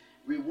things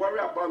we worry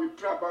about, we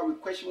pray about, we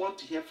question, want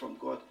to hear from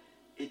God.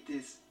 It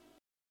is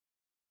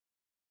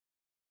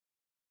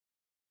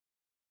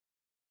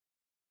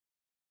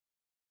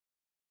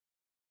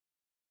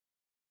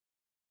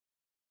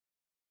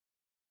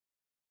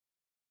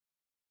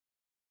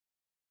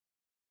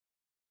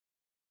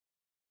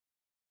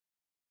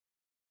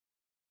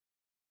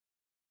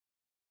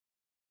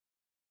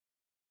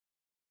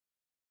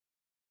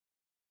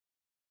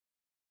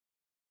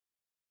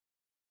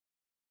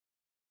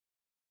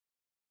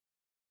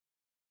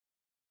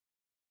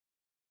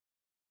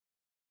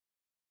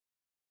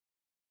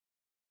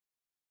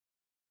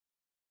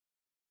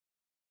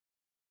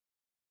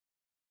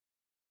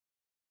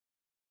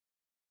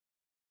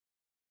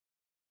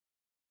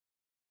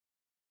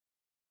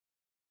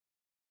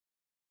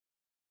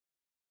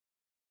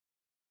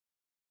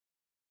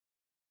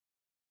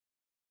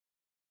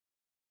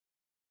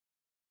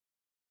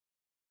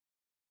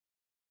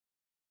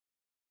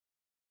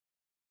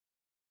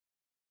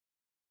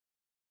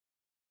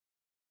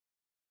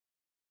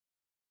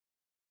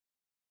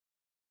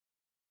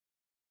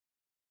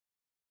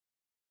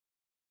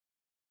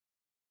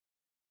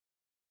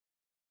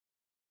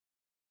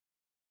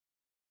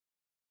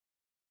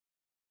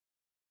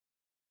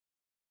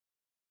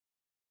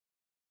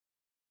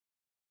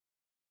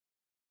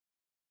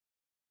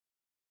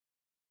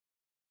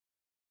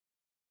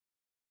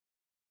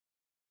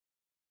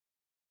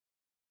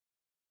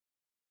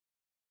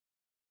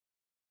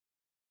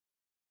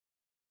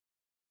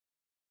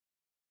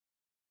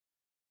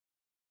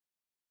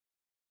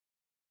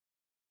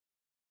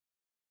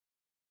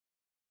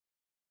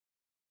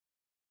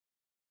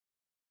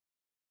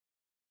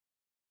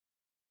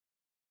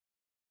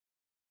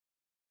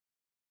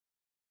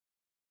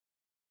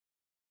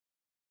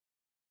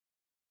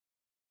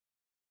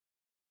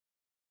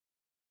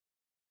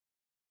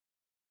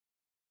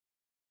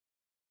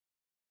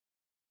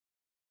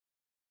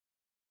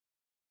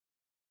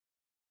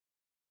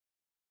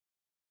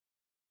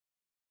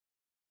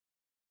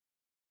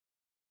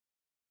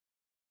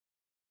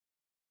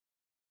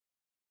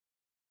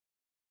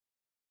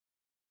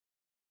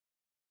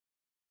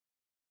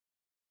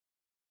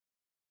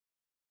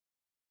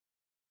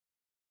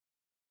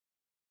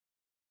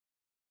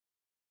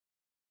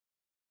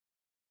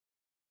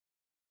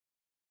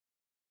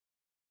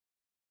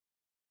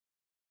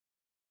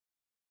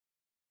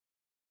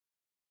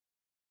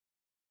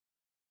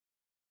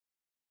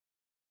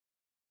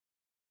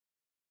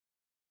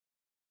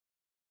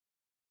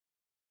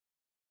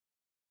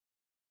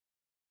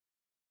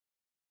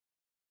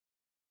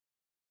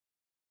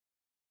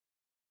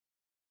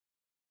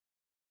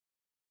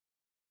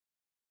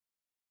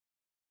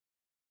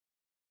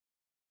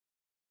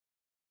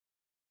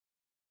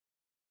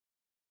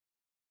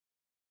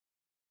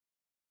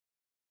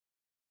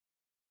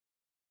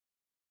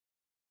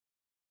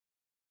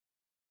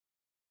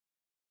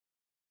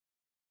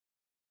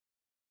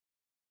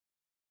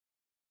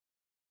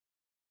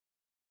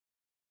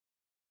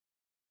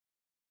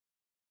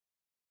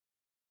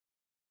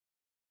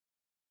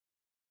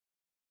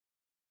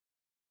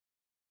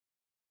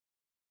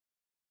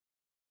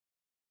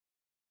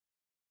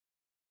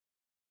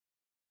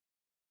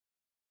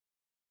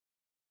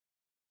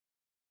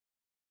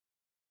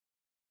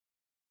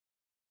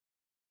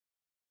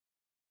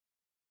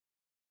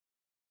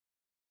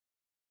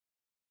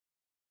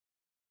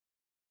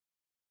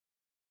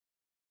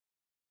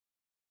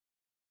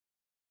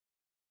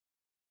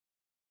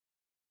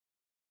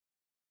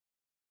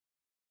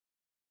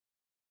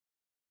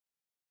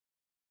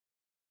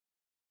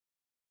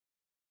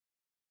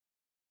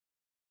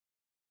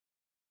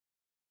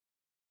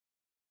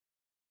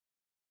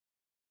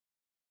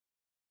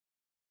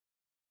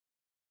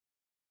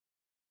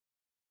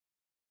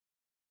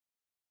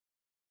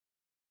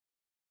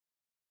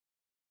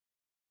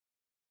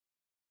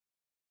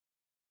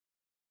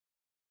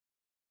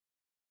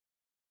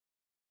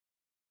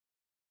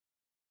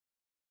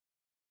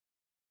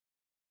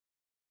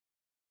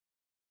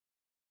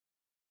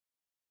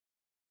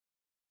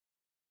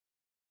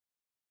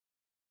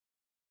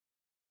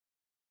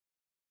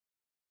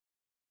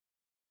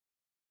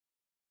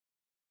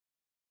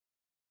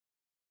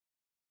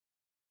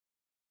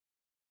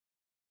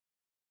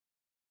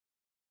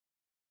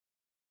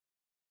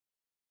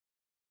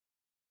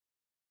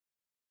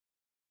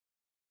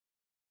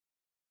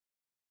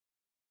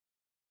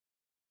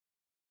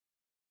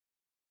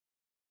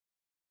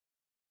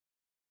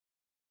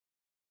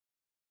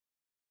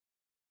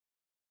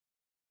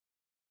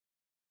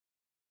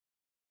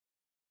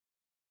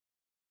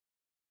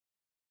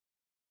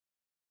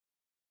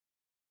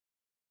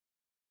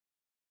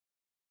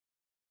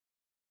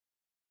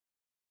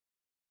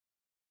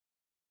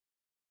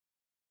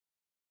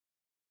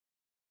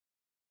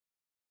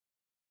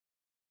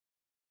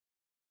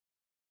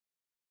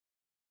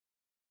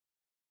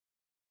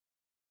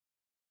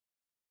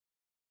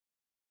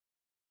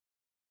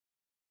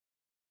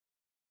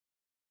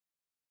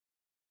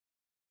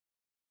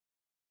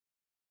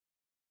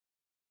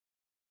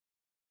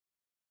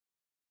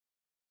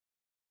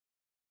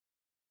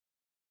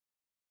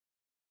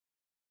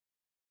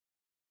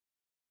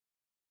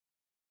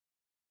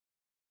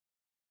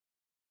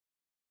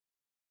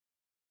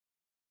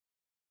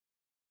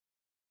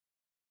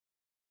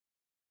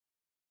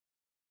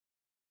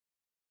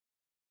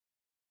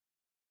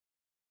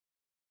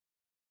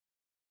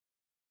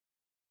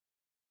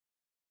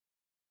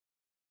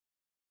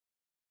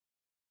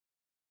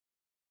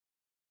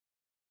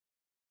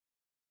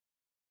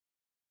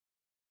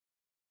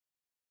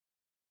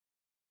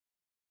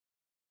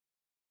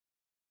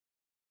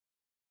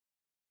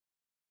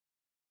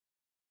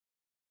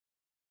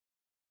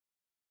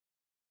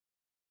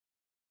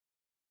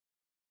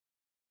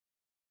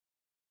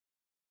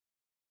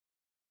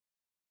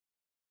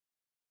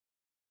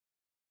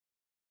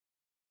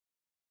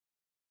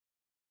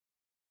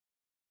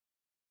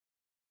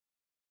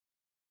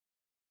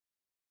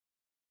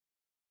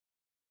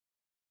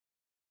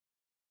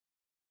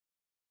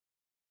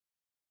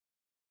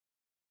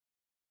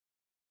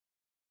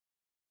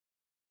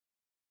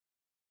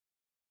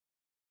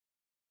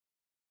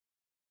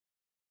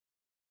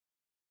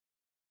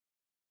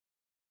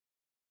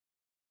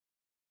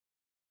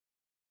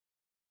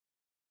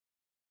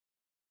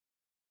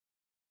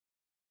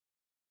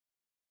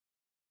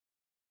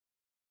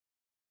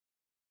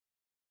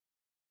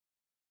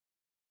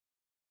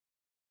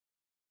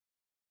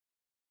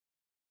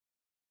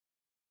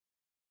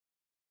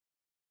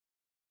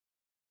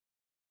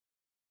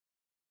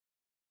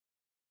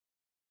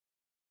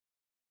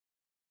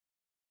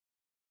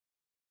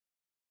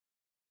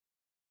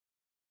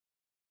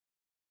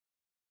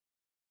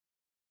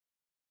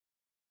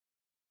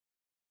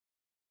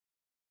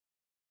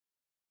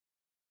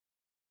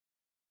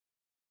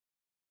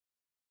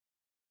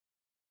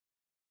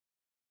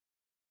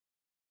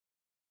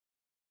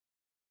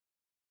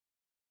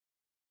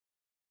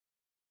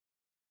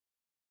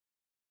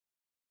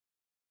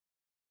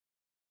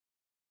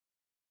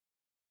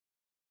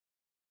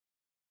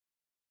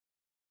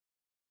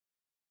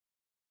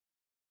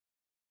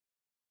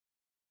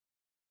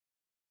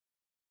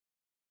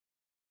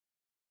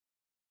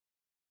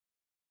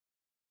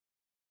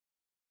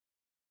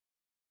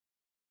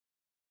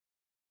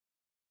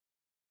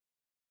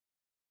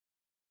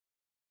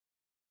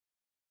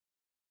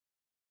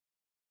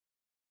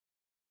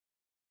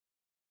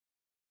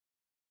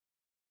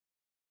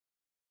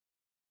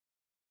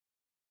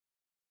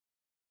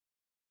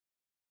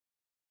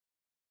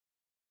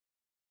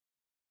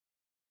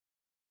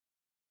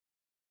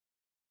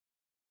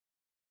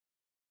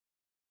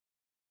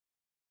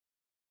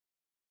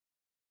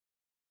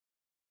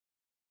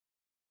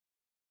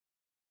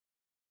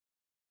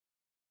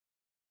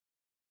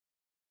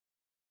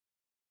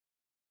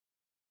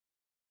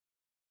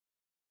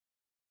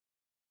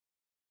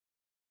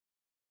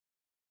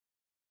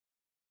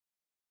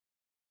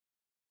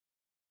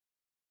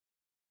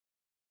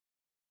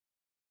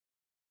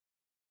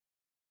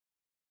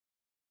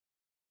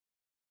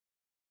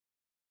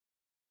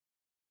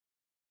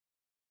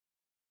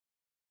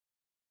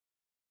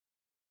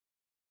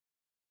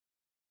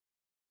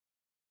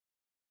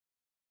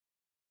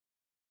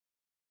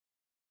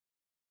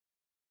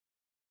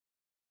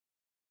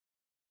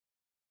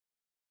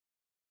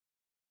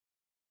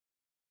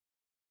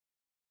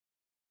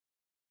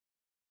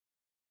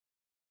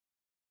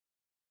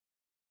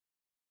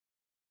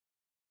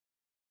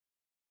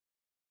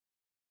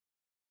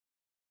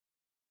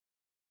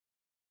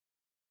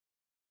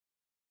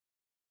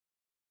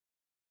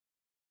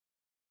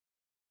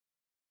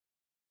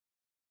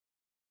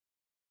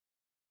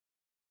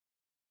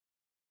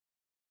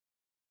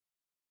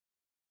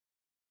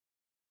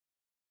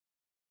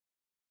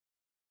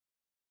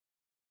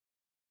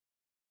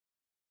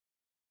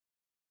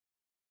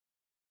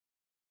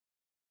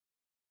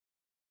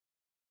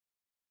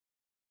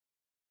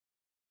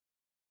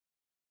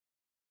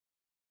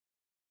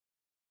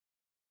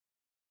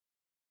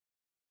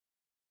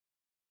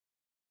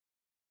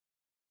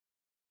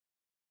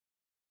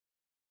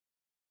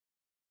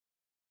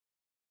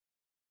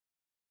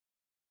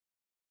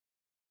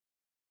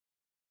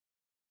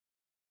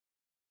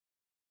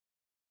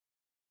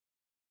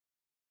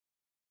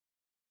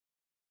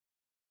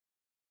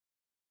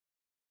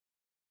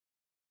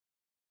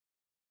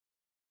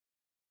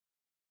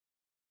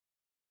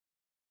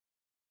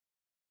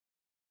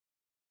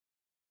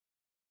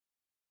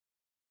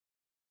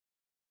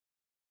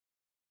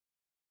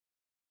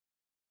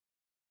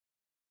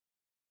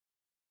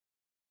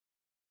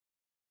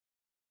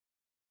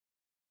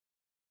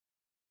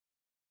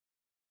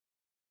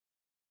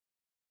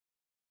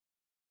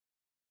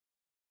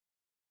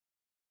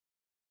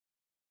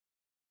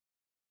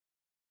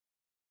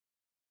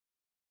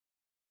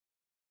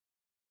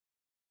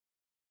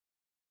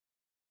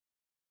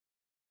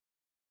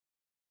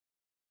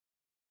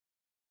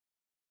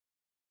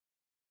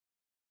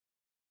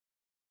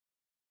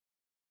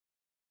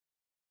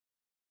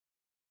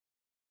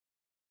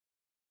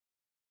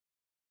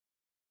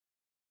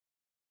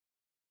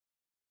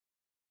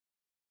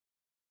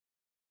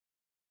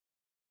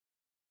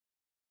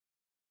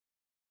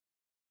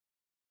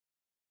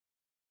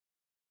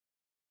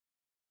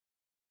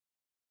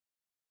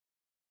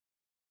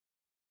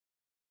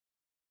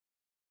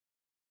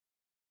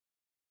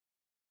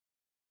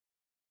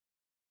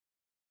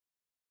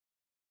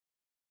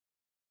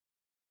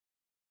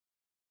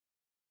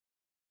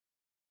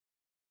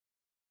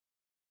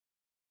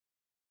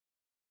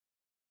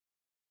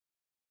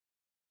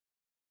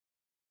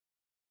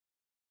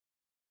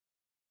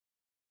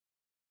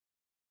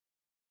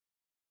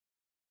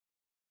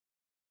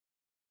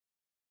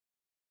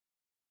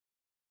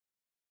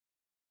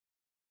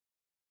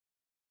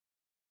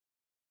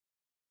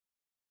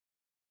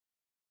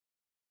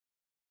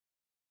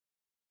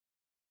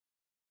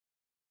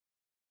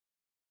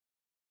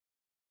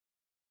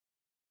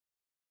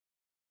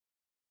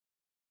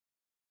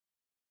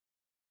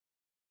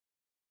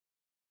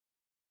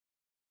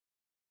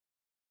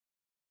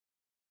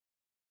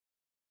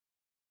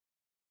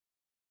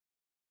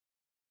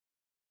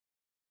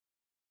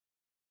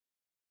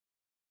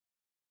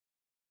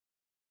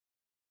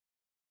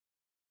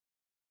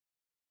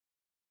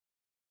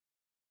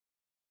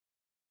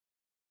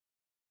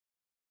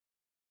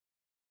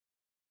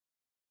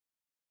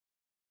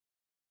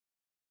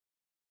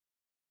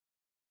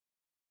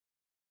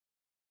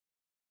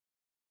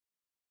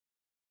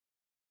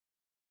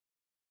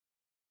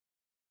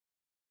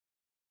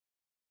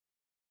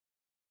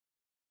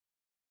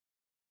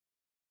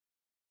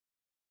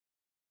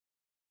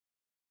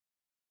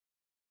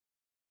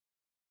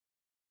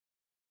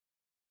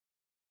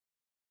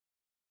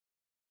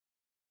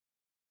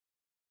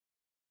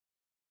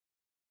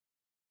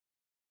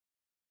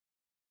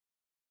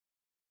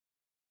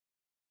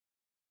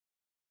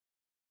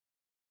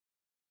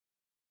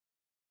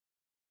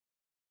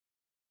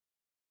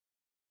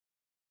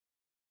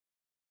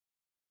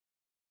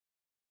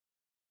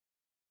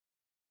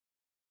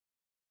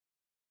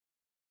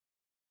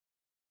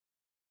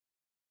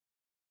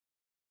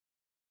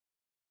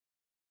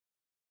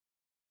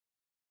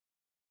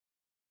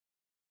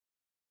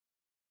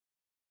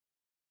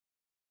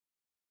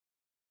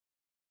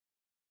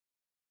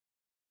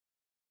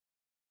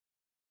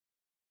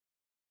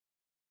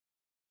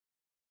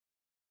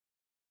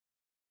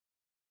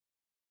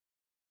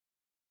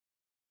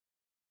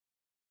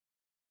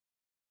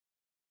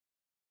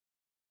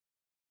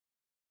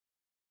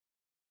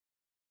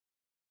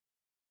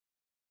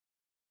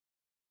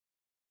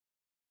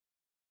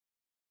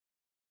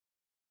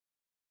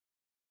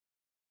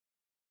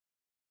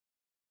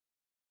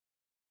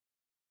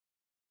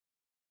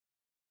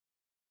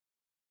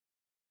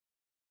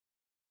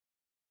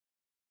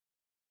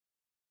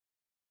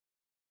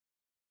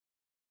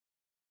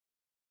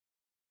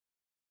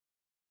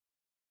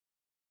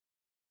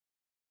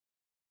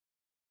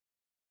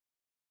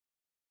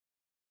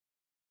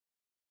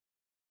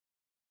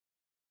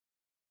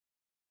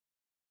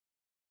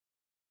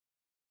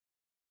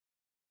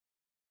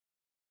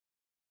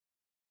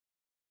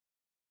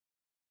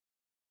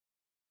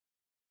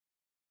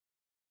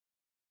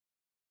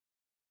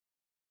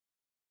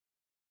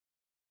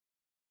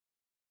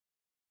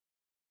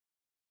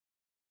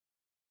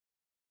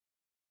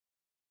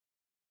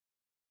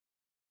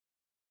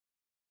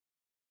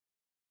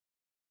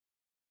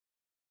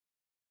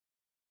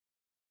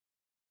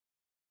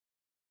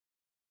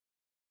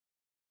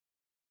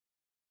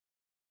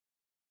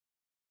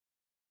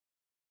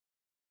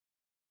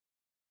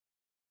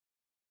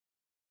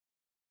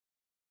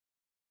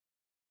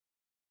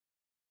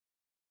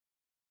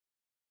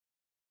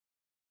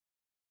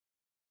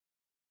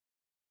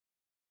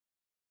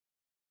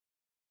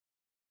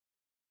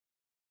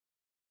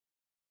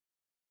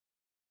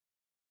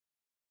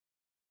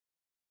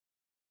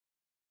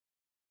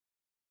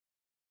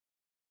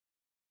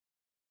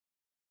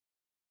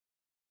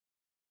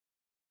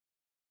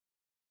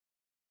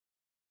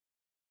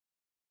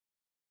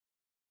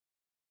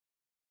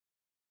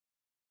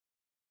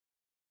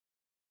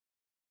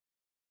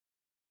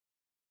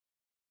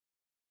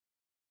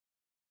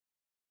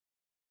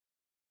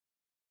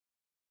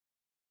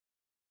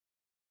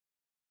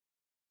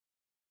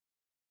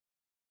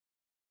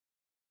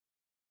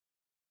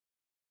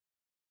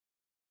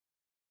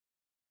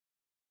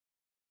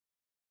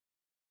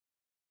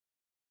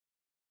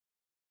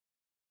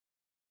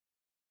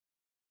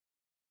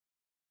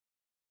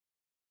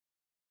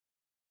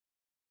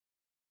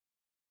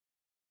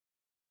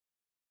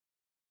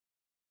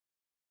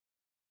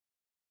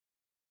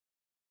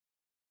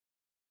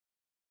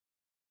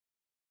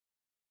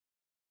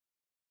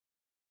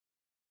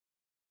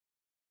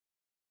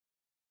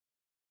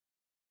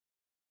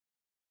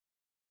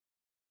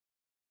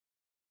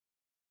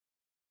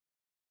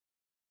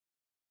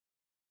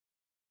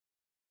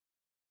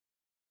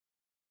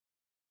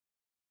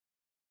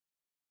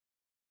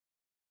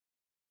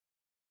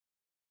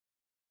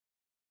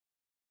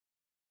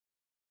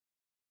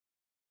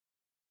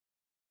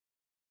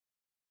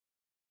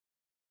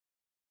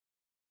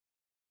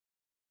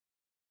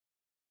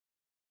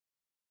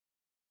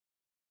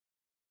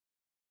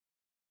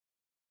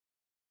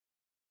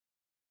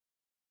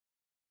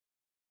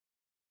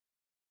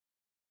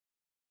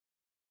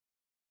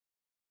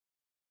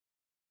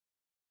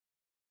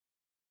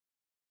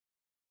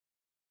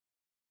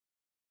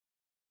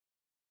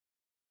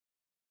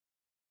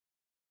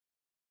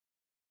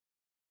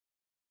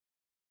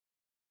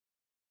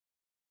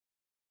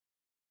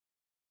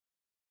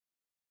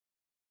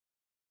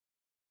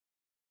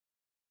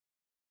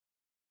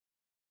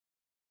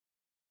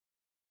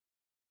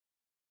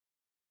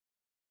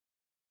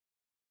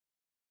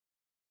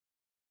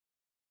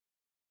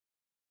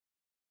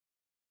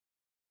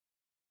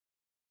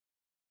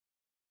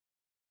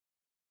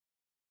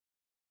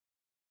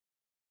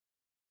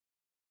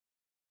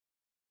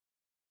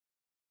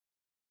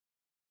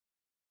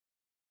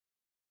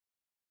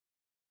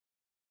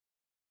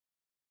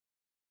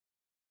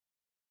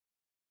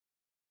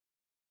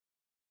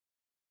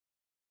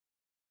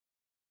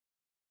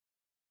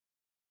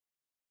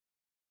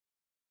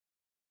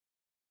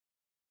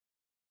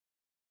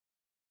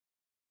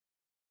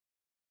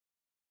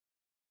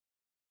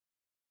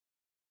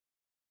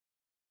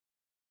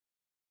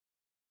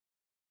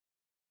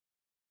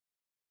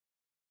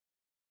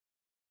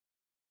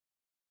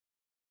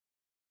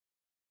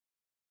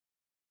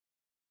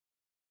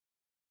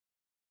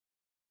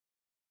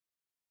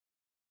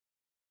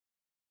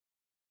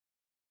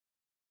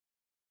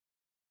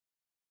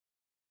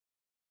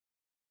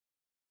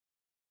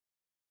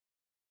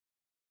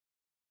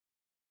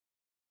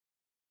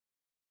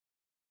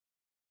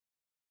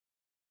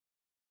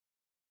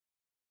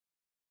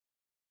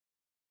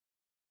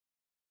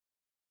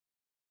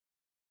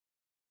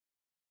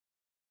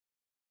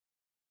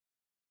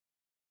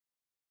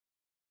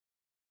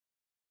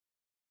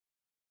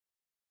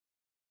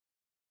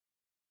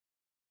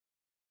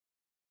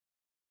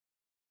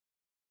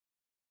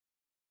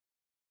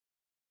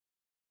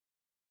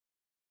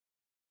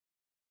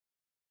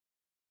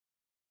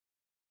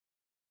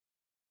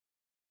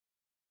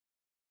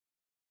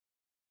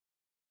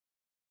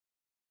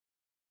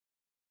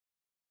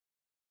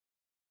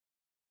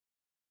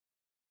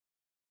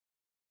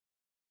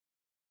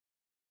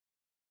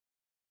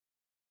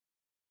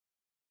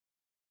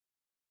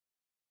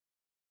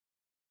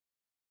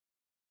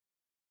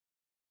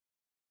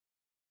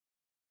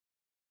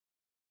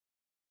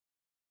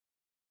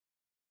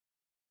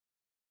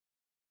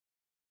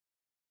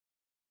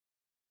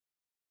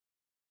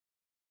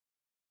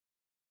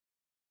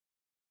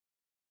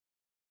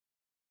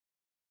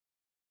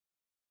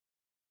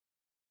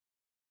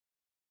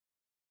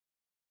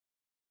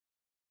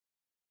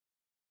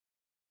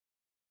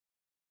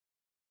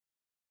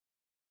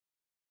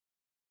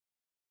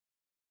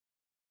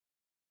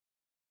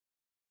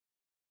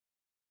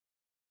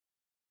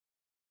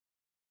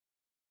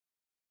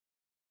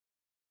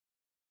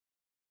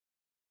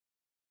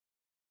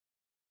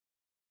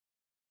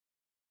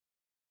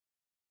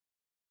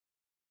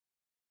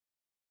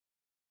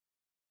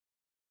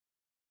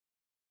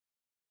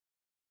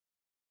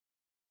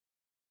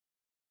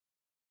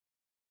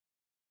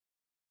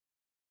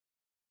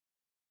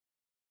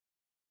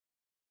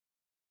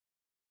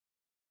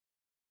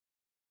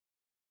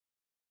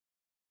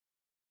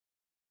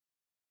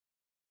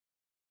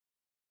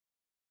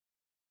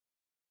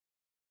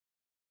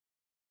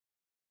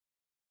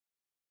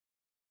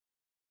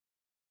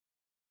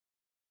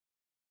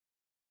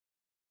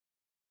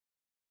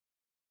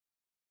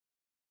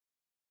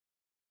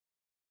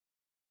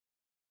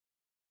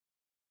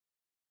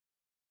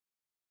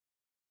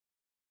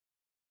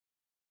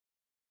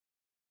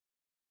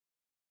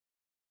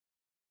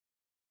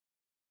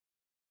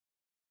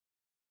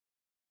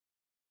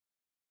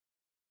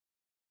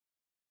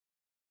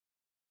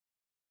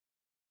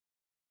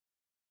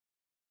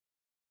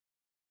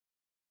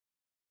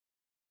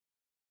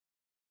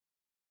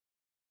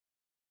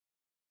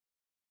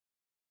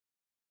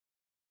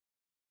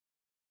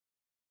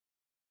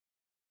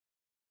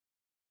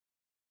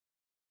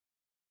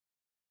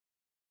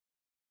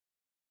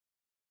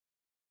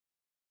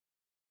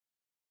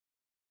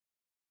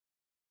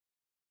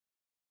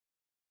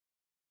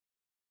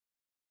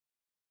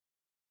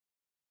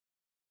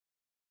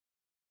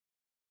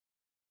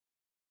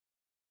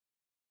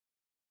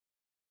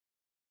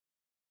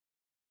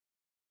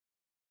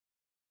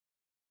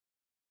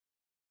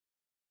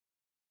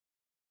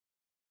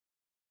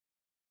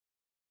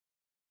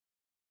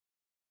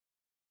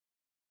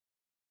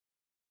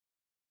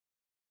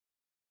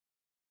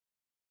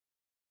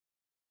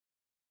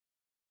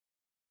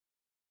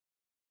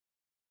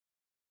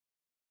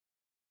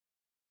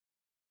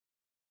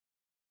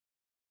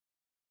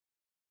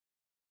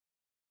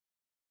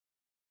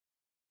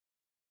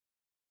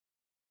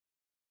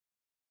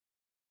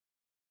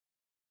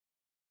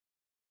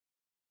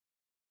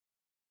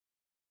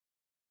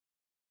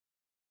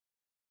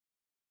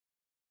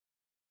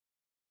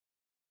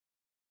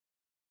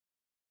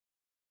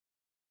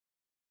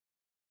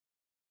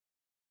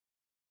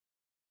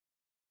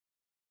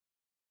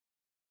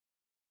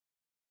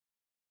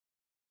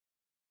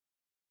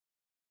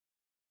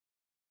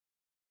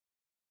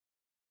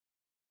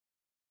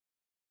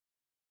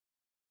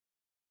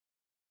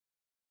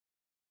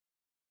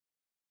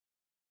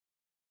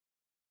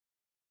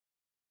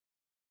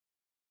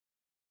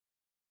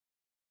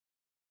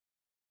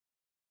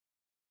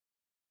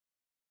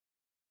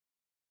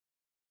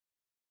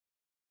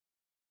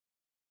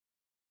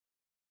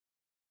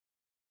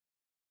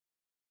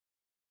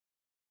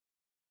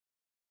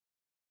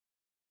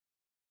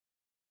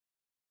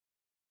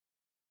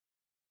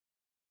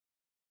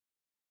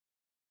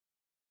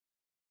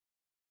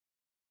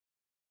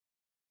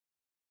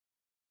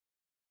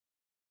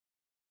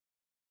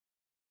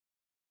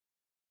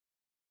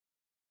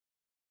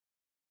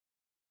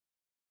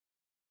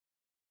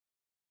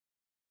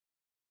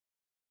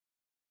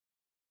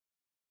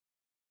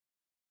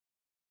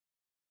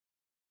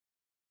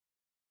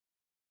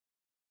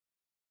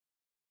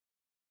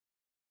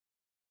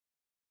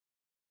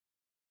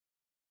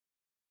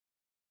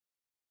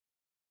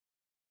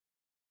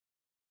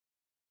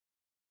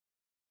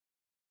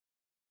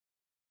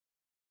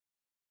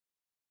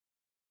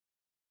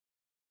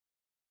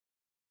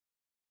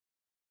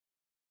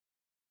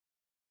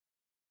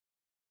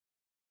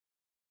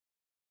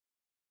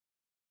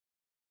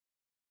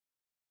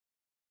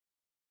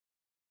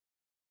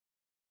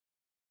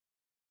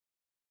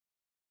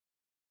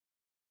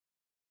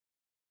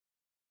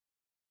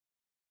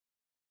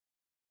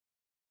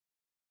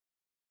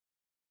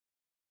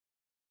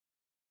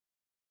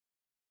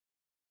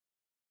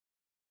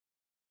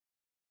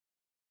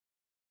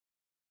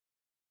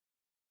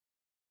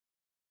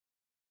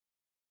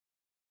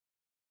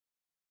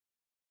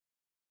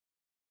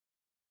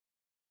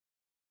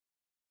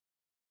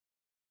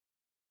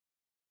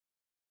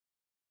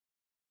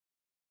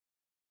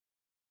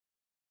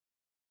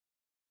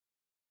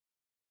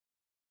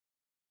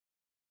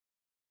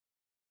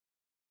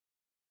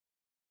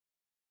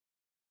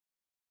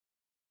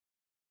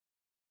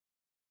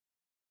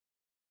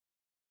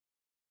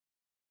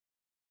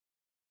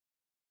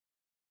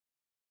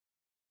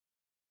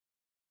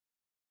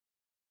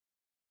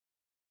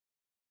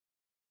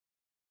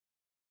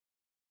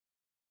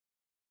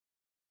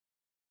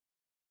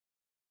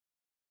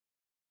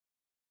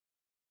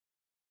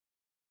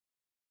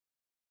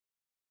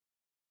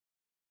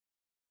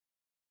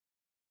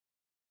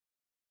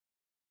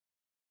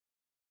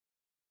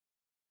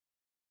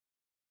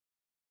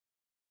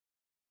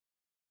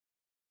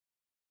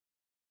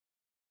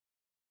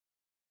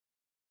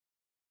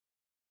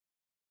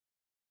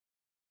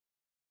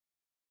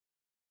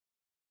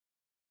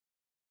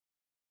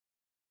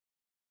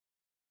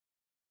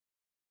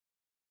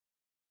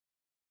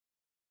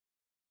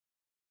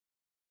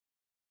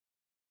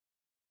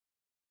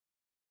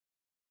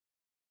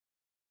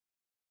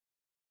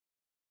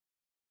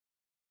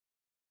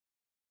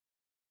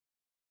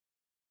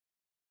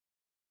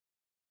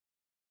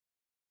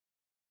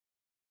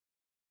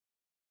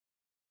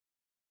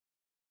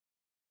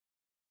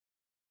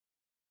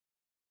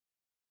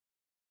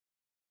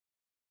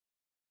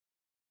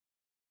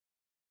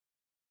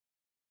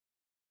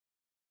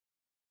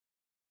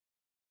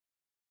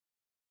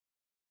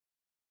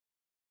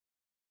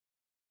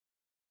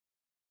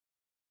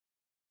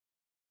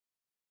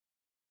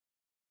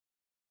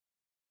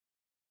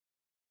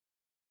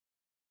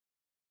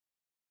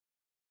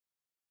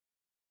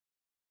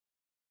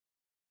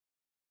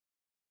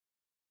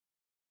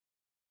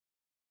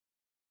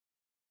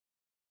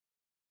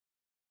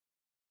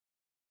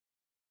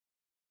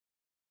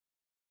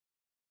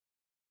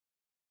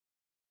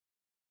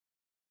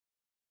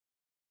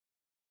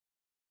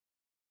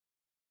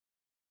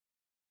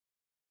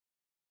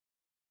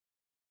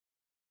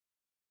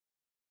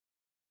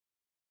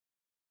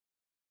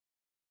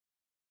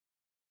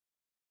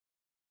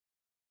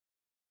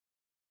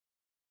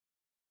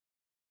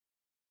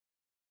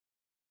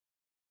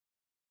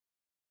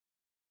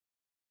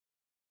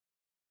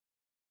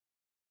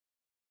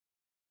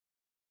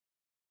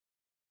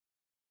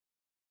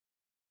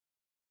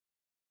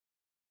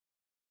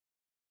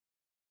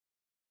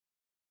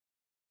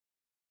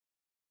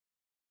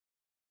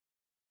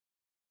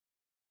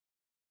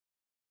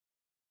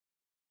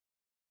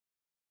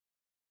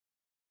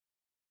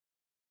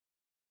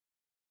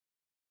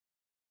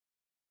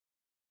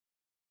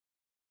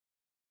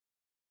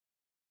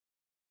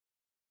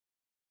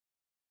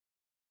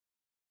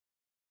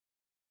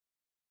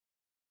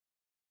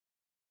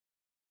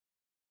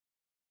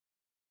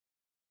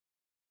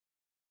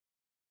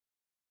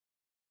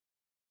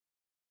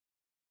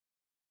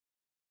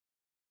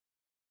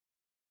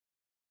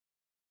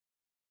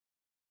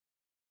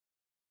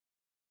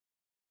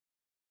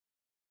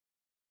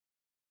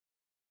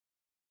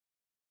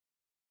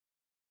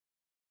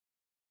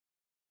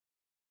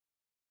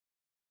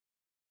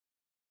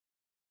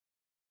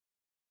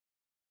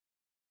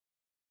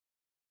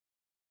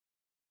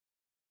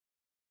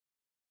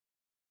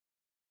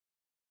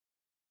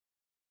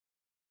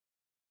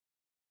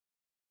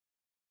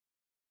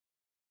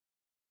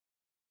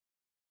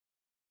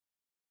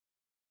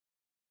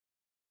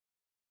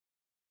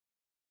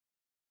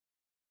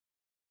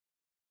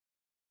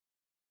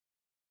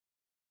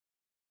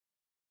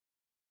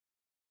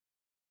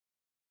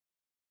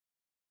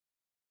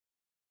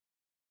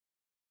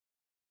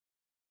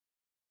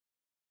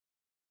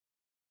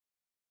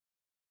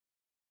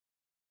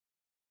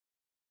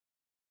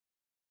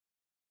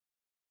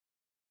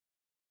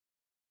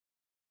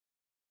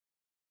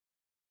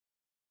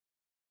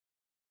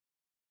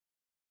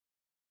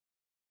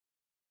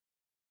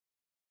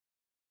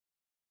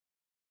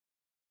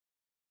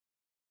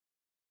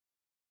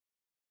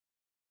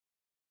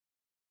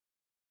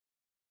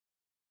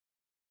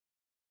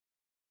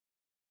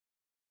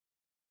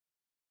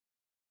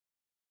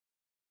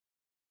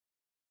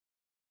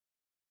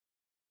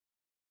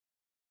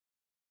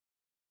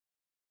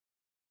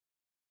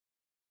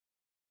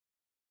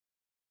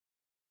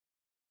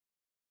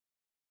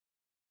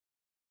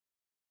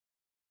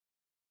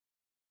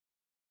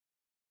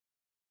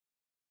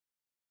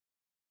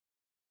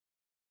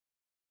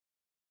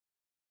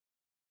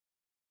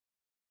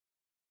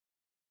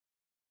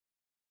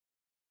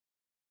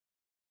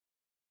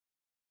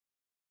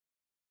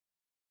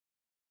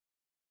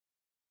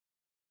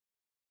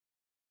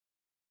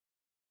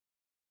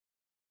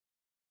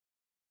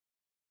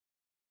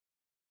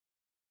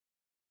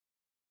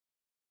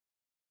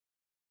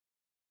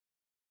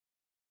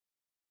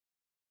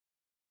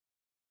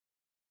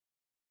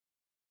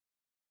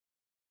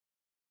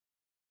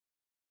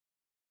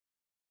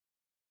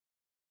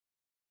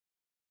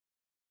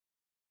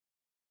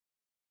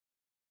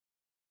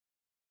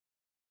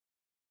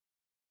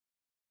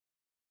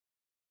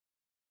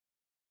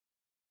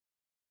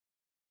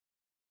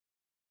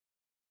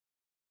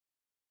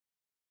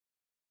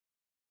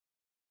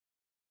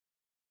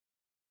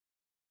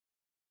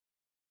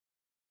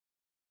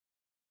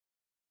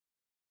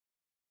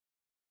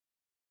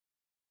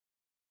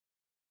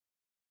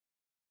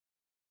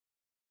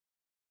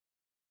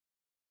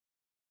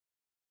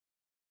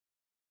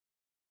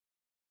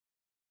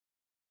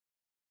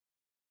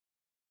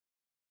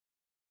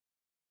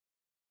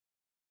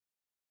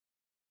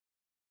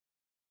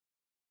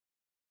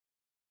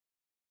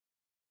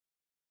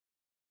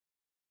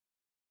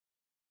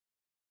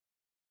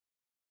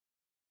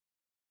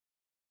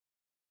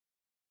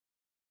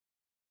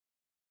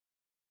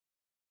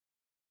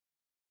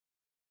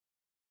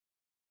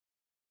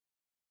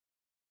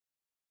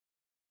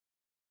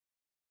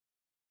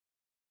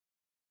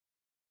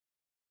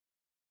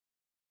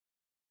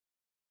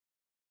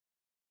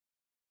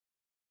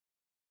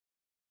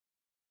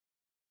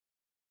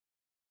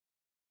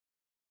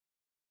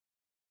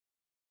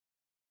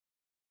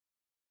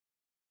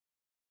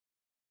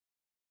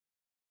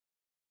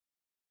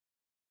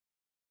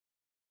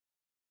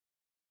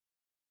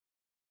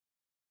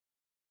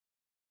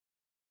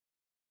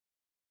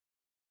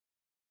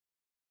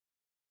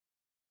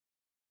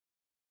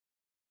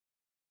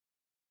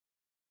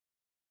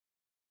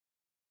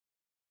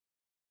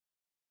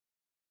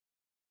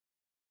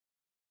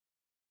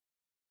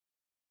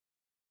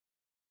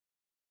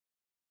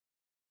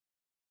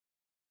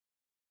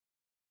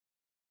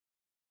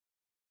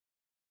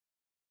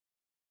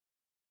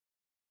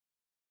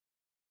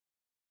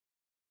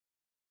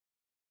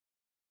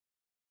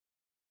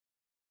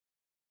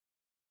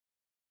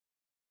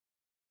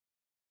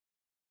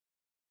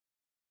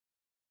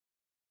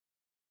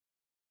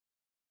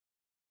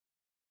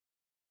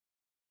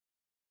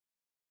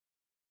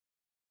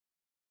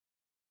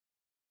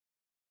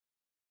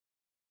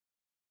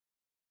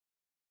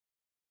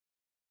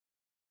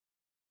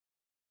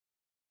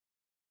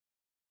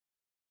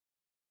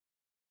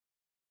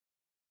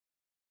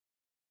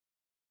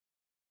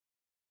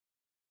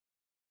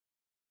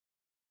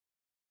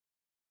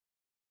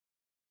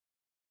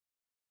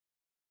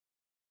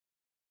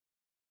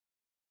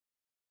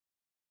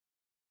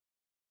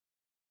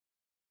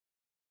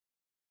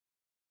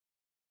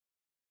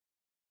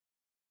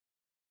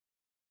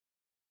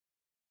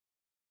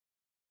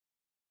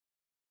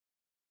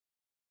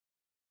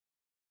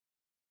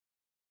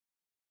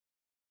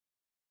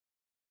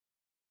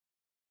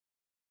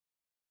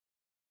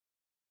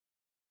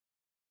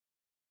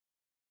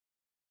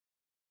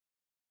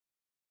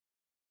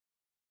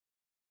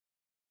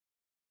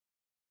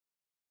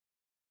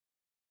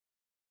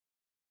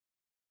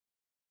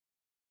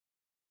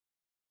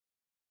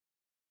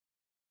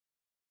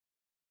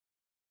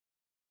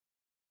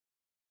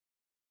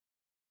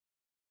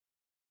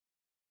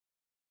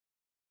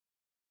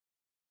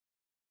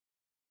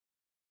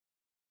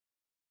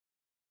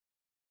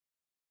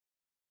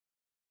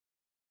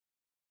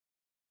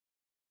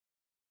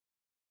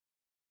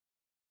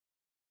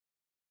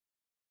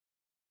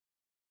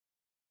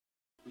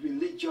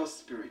religious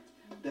spirit,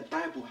 the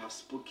Bible has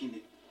spoken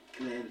it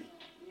clearly.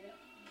 Yeah.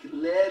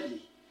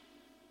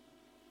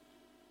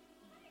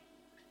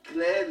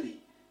 Clearly,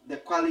 the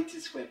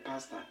qualities for a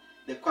pastor,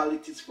 the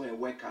qualities for a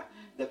worker,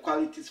 the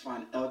qualities for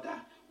an elder,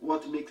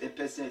 what makes a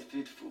person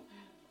faithful.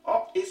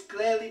 Oh, it's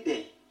clearly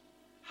there.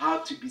 How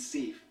to be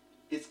saved.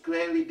 It's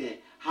clearly there.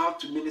 How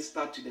to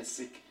minister to the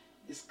sick.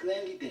 It's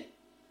clearly there.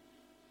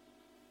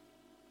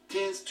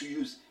 Things to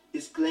use.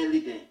 It's clearly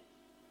there.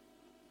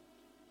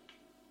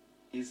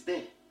 It's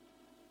there.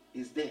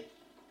 It's there.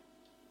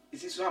 You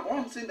see, so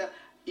I'm saying that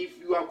if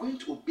you are going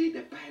to obey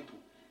the Bible,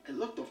 a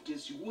lot of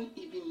things you won't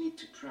even need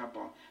to pray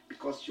about,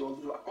 because your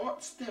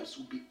steps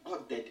will be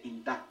ordered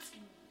in that.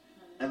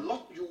 A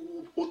lot, you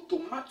will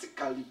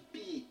automatically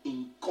be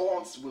in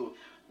God's will.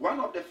 One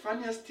of the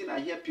funniest things I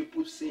hear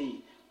people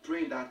saying,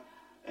 praying that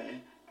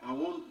I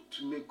want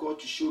to make God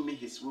to show me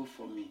His will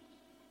for me.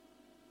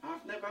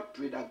 I've never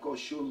prayed that God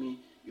show me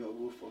your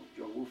will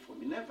for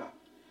me. Never.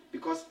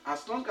 Because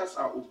as long as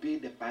I obey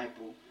the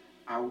Bible,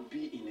 I will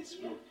be in His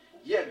will.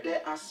 Yet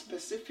there are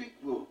specific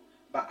will,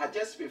 but I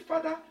just pray,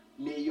 Father,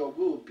 may your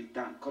will be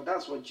done. Because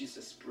that's what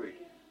Jesus prayed,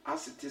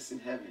 as it is in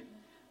heaven.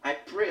 I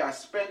pray, I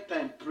spend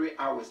time, pray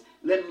hours.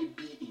 Let me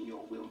be in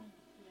your will.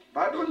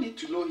 But I don't need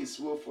to know His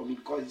will for me,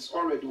 because it's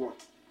already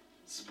what?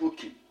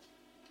 Spoken.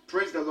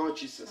 Praise the Lord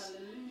Jesus.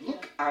 Hallelujah.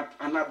 Look at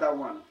another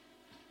one.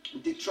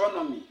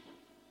 Deuteronomy.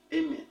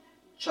 Amen.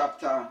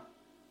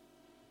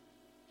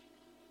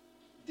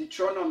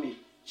 Deuteronomy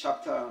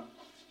chapter.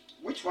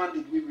 Which one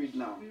did we read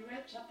now? We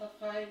read chapter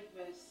 5,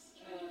 verse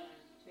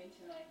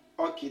 29.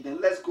 Okay, then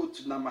let's go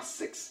to number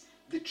 6.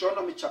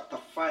 Deuteronomy chapter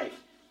 5,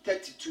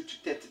 32 to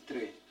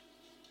 33.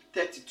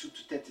 32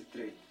 to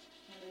 33.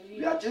 Hallelujah.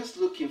 We are just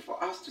looking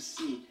for us to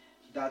see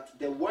that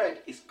the word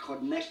is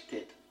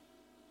connected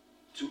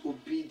to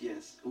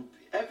obedience.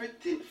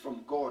 Everything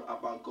from God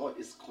about God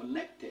is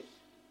connected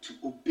to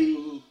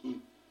obeying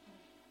Him.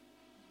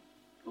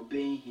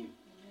 Obeying Him.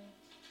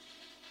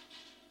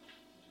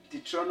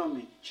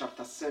 Deuteronomy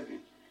chapter 7.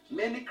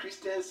 Many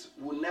Christians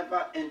will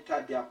never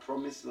enter their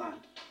promised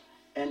land.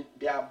 And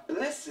there are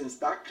blessings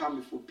that come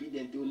with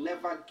obedience. They will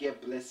never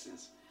get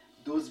blessings.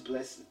 Those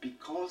blessings,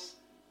 because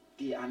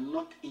they are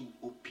not in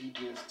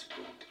obedience to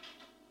God.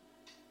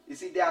 You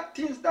see, there are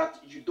things that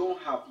you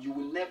don't have, you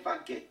will never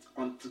get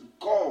until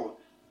God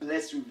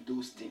bless you with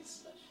those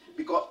things.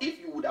 Because if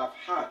you would have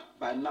had,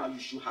 by now you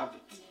should have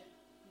it.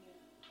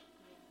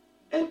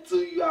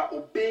 Until you are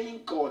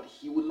obeying God,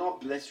 He will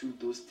not bless you with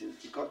those things.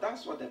 Because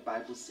that's what the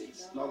Bible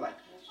says. Not like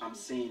I'm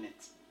saying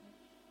it.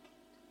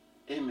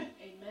 Amen.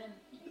 Amen.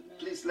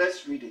 Please,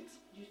 let's read it.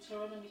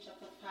 Deuteronomy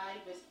chapter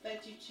 5, verse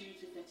 32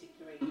 to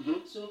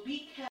 33. So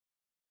be careful.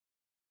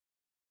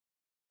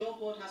 Your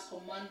God has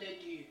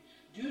commanded you.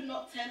 Do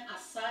not turn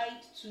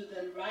aside to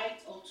the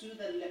right or to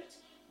the left.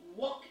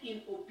 Walk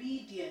in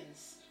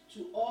obedience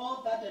to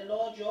all that the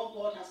Lord your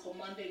God has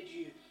commanded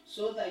you,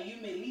 so that you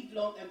may live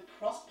long and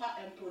prosper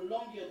and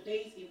prolong your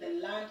days in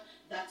the land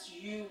that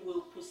you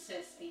will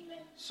possess. Amen.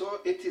 So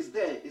it is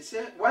there. It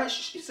said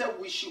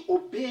we should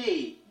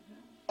obey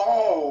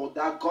all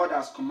that God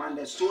has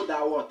commanded, so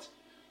that what?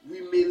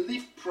 We may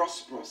live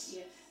prosperous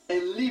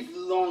and live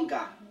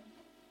longer.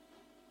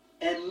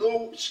 And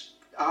no,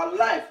 our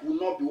life will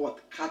not be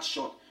what? Cut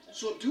short.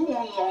 So do you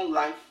want long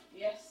life?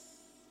 Yes.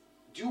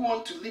 Do you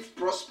want to live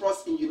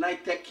prosperous in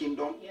United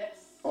Kingdom? Yes.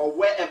 Or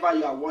wherever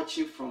you are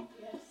watching from?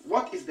 Yes.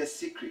 What is the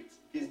secret?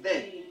 Is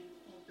there.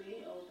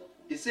 Obey all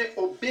the It says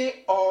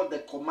obey all the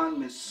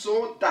commandments,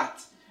 so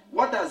that.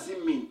 What does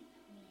it mean?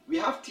 We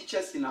have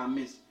teachers in our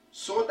midst.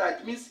 So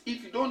that means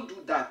if you don't do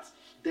that,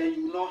 then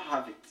you will not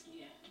have it.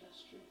 Yeah,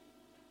 that's true.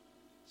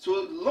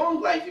 So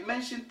long life, you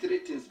mentioned 3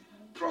 things.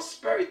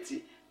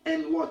 Prosperity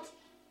and what?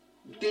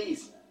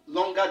 Days.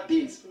 Longer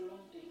days.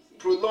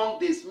 Prolonged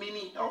days,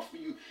 meaning health for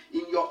you.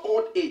 In your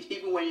old age,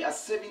 even when you are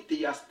 70,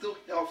 you are still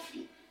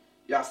healthy.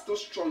 You are still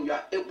strong. You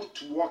are able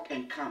to walk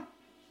and come.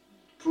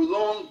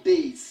 Prolonged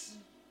days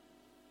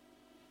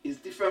is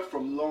different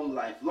from long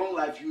life. Long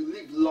life, you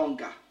live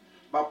longer.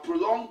 But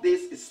prolonged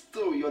days is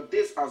still, your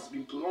days has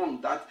been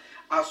prolonged. That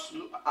as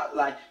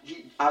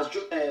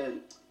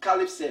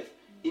Caliph said,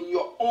 in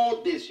your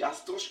old days, you are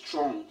still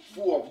strong,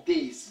 full of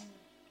days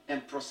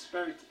and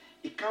prosperity.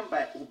 It comes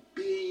by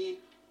obeying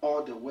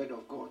all the word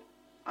of God.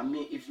 I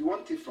mean, if you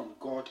want it from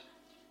God,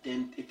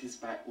 then it is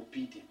by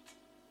obedience.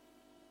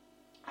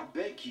 I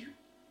beg you.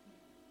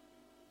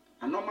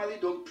 I normally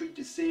don't preach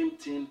the same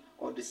thing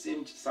or the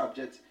same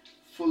subject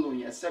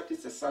following, except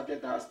it's a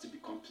subject that has to be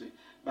complete.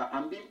 But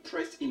I'm being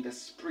pressed in the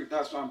spirit.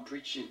 That's why I'm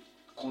preaching,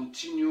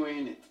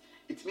 continuing it.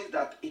 It means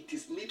that it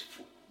is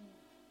needful.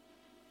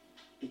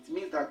 It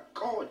means that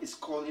God is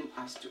calling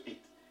us to it.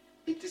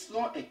 It is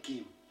not a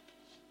game.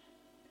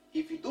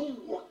 If you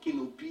don't walk in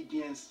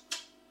obedience,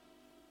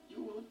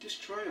 you will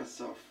destroy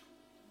yourself.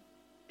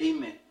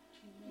 Amen.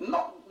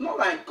 Not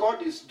like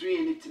God is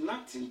doing it,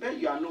 nothing. But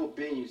you are not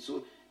obeying.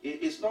 So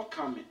it's not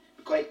coming.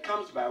 Because it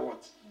comes by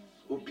what?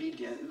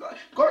 Obedience.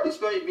 God is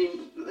not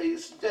even,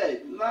 is there.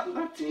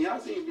 Nothing. He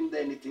hasn't even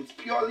done anything. It's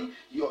purely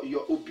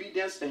your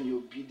obedience and your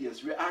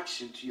obedience.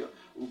 Reaction to your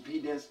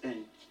obedience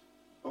and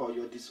or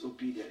your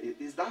disobedience.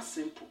 It's that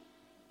simple.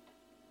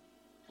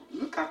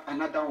 Look at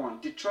another one.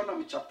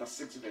 Deuteronomy chapter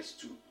 6 verse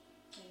 2.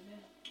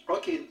 Amen.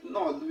 Okay,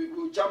 no,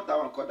 we'll jump that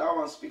one because that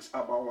one speaks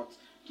about what?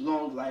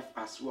 Long life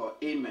as well.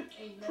 Amen.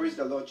 Amen. Praise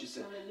the Lord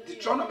Jesus. Hallelujah.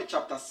 Deuteronomy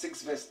chapter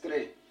 6 verse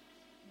 3.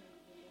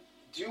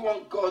 Do you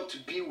want God to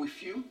be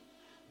with you?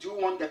 Do you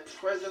want the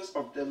presence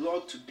of the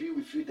Lord to be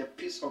with you? The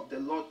peace of the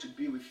Lord to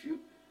be with you?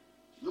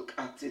 Look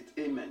at it.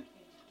 Amen.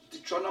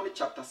 Deuteronomy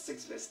chapter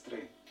 6 verse 3.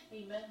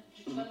 Amen.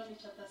 Deuteronomy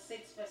chapter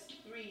 6 verse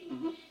 3.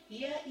 Mm-hmm.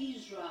 Hear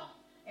Israel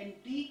and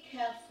be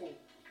careful.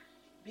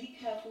 Be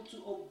careful to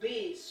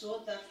obey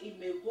so that it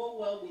may go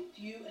well with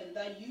you and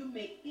that you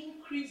may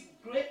increase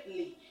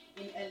greatly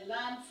in a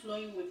land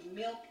flowing with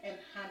milk and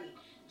honey,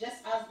 just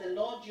as the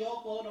Lord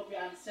your God of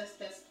your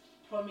ancestors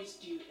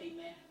promised you.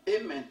 Amen.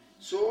 Amen.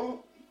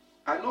 So,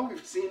 I know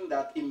we've seen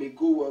that it may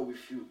go well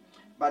with you,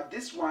 but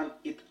this one,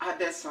 it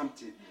added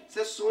something. It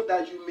says, so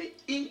that you may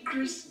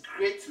increase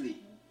greatly,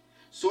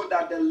 so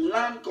that the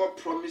land God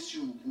promised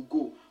you will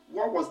go.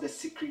 What was the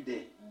secret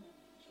there?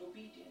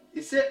 Obedience.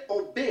 It said,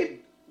 obey,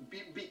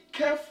 be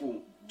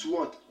careful to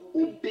what?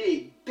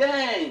 Obey.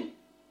 Then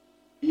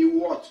it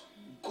what?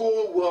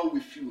 Go well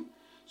with you.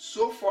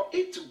 So for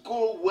it to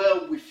go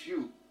well with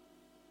you,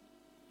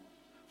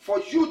 for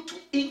you to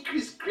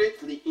increase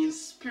greatly in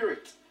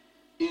spirit,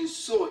 in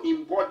soul,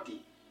 in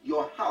body,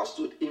 your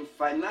household, in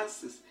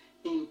finances,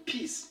 in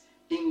peace,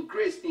 in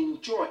grace,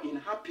 in joy, in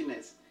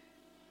happiness,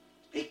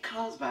 it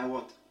comes by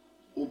what?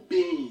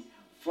 Obeying.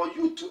 For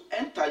you to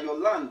enter your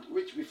land,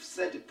 which we've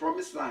said, the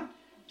promised land,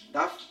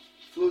 that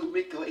flows,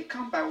 it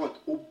comes by what?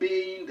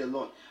 Obeying the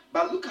Lord.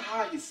 But look at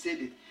how he said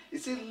it. He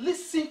said,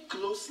 listen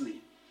closely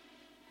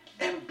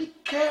and be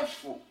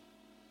careful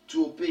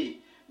to obey.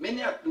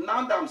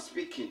 Now that I'm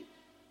speaking,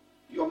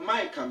 your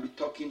mind can be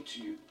talking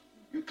to you.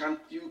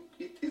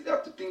 It's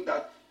easier to think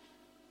that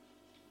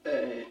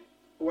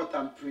what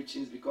I'm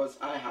preaching is because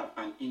I have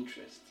an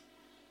interest.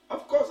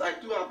 Of course, I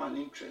do have an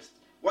interest.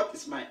 What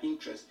is my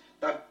interest?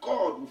 That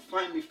God will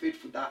find me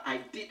faithful, that I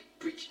did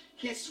preach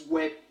his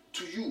word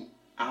to you.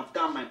 I've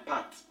done my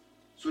part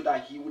so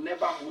that he will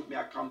never hold me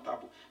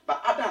accountable.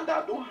 But other than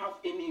that, I don't have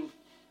any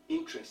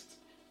interest.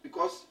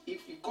 Because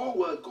if you go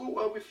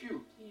well with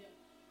you. Yeah.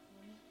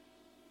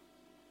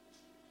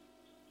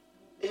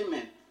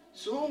 Amen.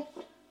 So,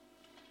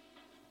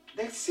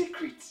 the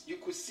secret you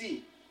could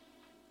see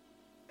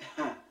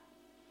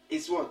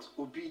is what?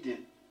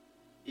 Obedient.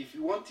 If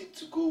you want it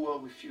to go well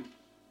with you,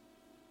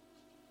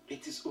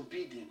 it is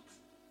obedient.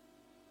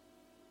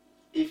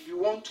 If you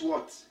want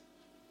what?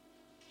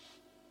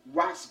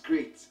 Wax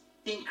great,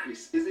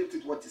 increase, isn't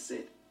it what he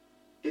said?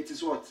 It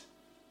is what?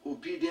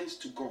 Obedience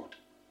to God.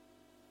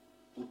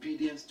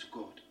 Obedience to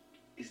God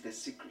is the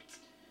secret.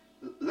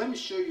 Let me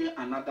show you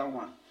another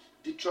one.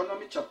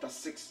 Deuteronomy chapter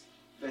 6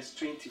 verse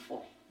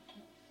 24.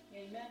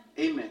 Amen.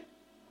 Amen.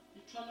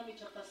 Deuteronomy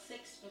chapter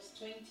 6 verse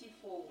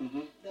 24. Mm-hmm.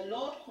 The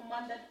Lord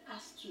commanded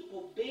us to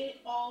obey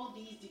all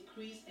these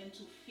decrees and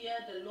to fear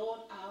the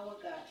Lord our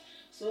God,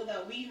 so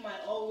that we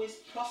might always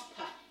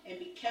prosper and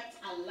be kept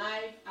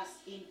alive as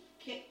in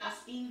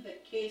the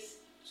case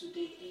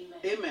today.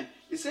 Amen. Amen.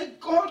 He said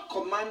God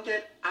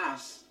commanded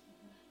us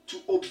to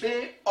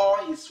obey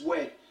all his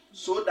word,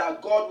 so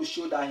that God will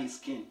show that he's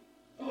king.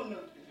 Oh no.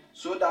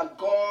 So that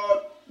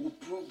God will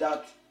prove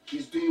that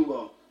he's doing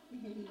well.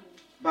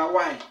 But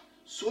why?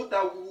 So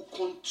that we will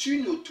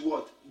continue to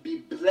what? Be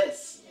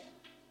blessed.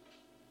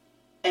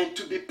 Yeah. And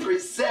to be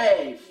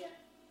preserved. Yeah.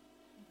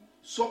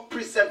 So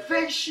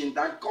preservation,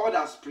 that God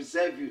has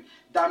preserved you,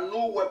 that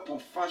no weapon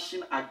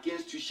fashioned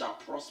against you shall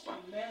prosper.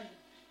 Amen.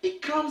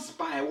 It comes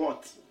by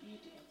what?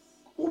 Obedience.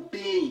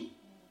 Obeying.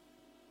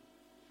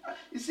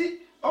 You see,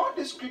 all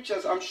the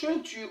scriptures I'm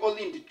showing to you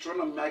only in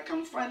Deuteronomy. I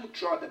can find it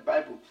throughout the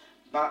Bible.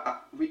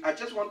 But I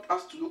just want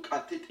us to look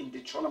at it in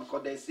Deuteronomy,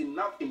 because there's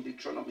enough in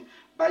Deuteronomy.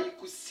 But you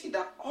could see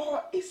that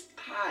all is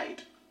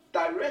tied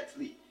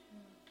directly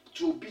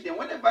to obedience.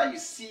 Whenever you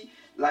see,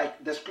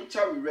 like the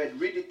scripture we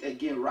read it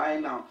again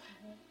right now.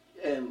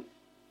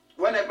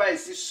 Whenever I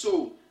see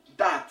so,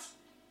 that,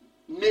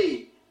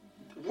 may,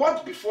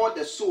 what before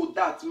the so,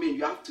 that, may,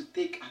 you have to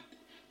pay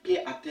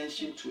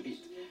attention to it.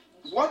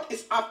 What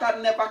is after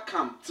never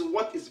come till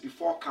what is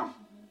before come.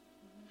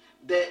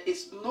 There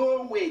is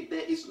no way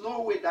that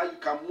you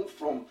can move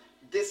from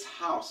this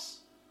house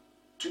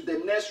to the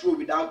next row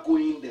without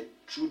going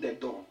through the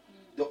door.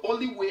 The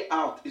only way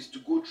out is to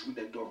go through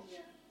the door. Yeah.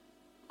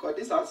 Because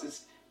this house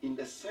is in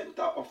the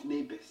center of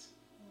neighbors.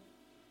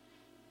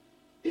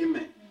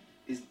 Amen.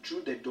 It's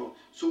through the door.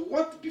 So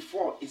what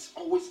before is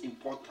always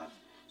important.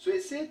 So he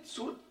said,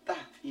 so that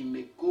it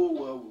may go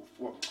well with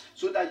what?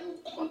 So that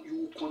you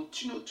will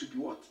continue to be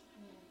what?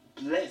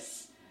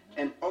 Blessed.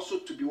 And also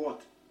to be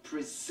what?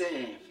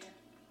 Preserved.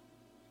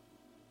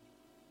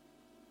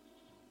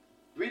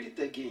 Read it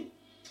again.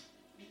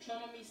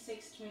 Deuteronomy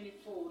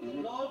 6:24.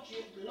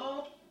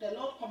 The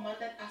Lord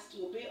commanded us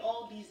to obey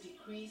all these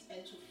decrees decrees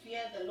and to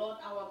fear the Lord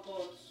our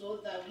God, so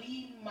that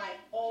we might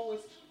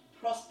always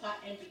prosper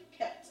and be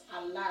kept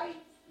alive.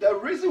 The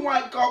reason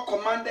why God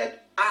commanded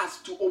us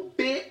to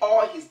obey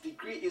all his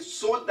decree is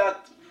so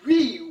that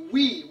we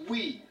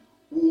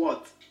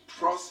would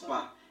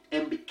prosper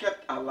and be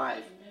kept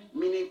alive. Amen.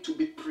 Meaning to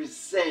be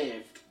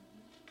preserved.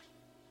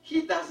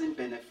 He doesn't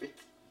benefit.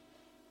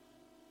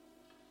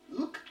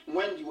 Look,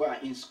 when you are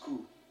in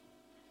school,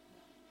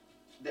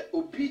 the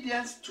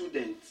obedient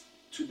student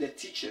to the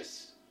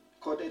teachers,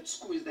 because the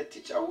school is the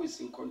teacher who is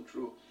in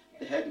control,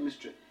 the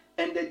headmistress,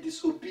 and the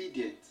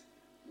disobedient,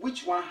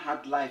 which one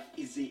had life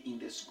easy in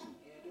the school?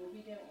 Yeah, the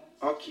obedient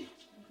ones. Okay.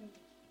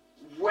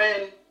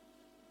 When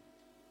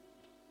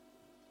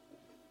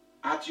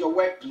at your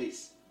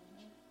workplace,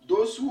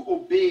 those who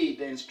obey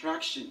the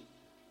instruction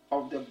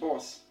of the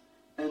boss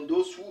and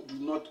those who do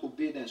not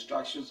obey the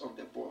instructions of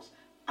the boss,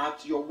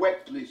 at your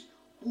workplace,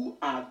 who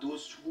are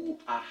those who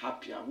are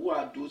happier? Who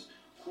are those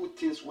who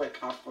things work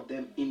out for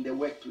them in the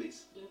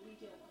workplace? The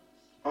obedient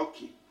ones.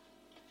 Okay.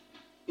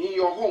 In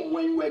your home,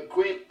 when you were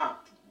growing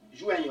up,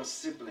 you and your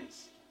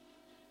siblings,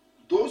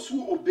 those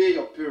who obey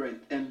your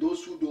parent and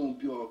those who don't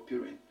obey your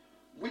parent,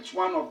 which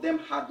one of them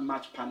had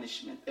much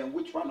punishment and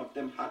which one of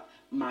them had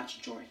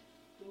much joy?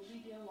 The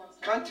obedient ones.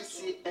 Can't you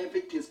see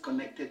everything's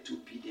connected to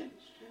obedience?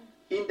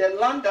 In the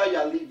land that you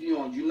are living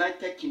on,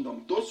 United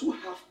Kingdom, those who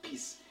have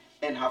peace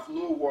and have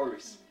no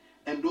worries,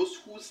 and those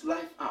whose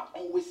life are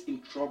always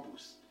in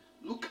troubles,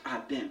 look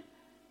at them.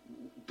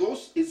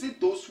 Is it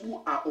those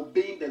who are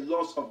obeying the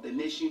laws of the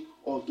nation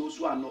or those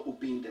who are not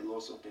obeying the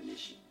laws of the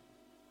nation?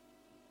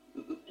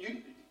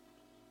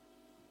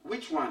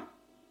 Which one?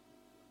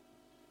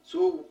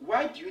 So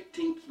why do you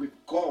think with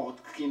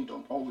God's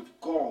kingdom or with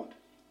God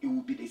it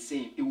will be the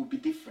same? It will be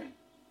different.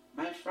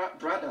 My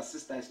brother,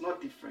 sister, it's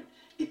not different.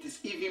 It is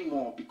even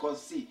more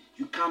because see,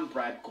 you can't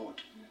bribe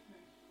God.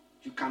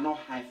 You cannot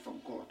hide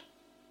from God.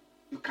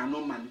 You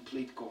cannot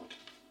manipulate God.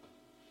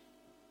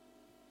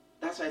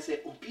 That's why I say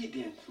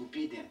obedient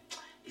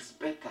is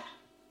better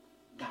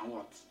than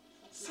what?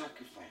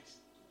 Sacrifice.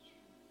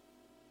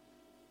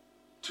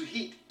 To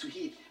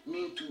heed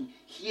mean to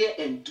hear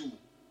and do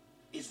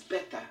is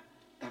better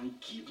than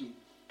giving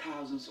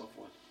thousands of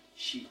what?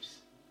 Sheep.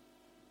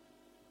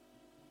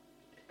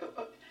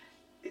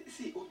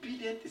 See,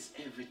 obedient is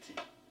everything.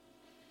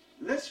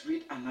 Let's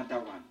read another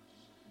one.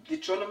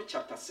 Deuteronomy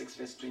chapter 6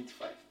 verse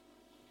 25.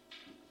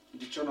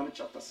 Deuteronomy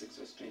chapter 6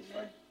 verse 25.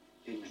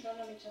 Amen.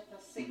 Deuteronomy chapter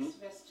 6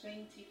 verse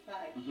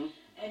 25.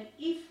 And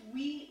if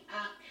we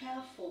are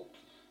careful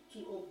to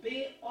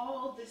obey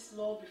all this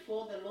law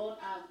before the Lord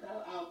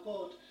our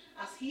God,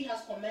 as he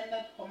has commanded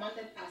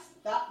us,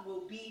 that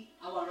will be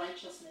our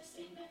righteousness.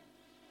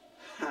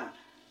 Amen.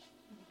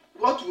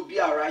 What will be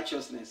our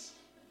righteousness?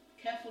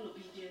 Careful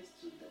obedience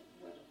to the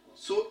word of God.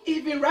 So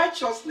even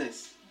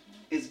righteousness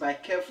is by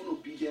careful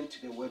obedience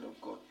to the word of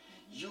God.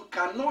 You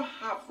cannot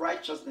have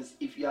righteousness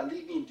if you are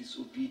living in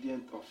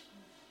disobedience of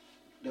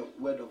the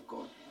word of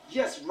God.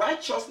 Yes,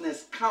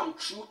 righteousness comes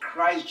through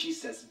Christ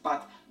Jesus,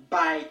 but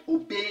by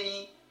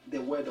obeying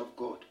the word of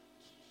God.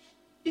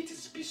 It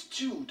is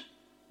bestowed,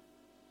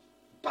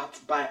 but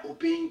by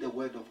obeying the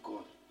word of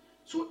God.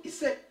 So he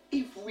said,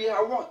 if we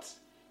are what?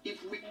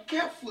 If we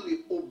carefully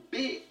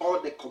obey all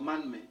the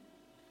commandments,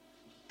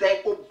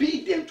 the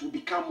obedient will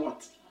become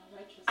what?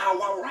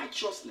 Our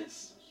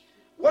righteousness.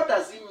 What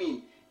does it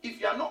mean? If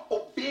you are not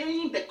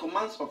obeying the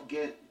commands of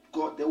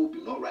God, there will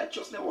be no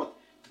righteousness what?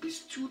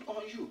 Bestowed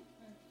on you.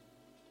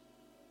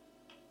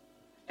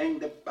 And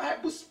the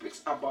Bible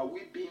speaks about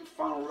we being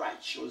found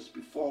righteous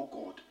before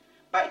God.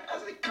 But it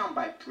doesn't come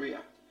by prayer.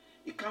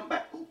 It comes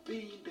by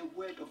obeying the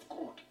word of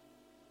God.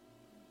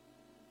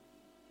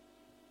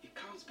 It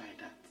comes by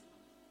that.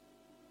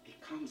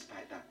 It comes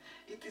by that.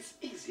 It is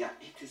easier.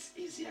 It is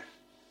easier.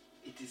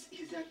 It is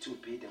easier to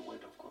obey the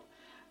word of God.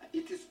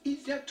 It is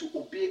easier to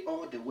obey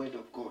all the word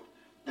of God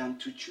than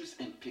to choose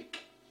and pick.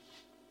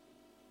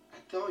 I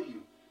tell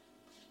you,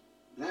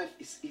 life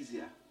is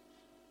easier.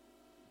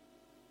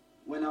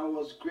 When I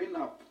was growing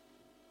up,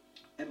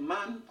 a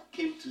man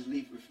came to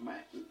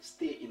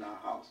stay in our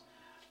house.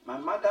 My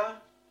mother,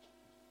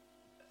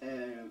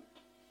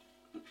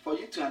 for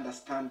you to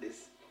understand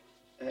this,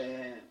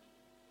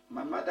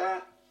 my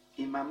mother,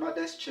 in my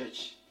mother's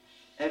church,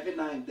 every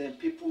now and then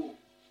people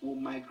will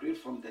migrate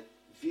from the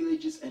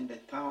villages and the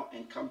town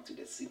and come to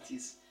the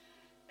cities,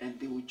 and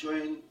they will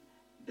join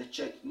the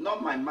church.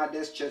 Not my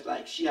mother's church,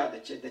 like she had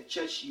the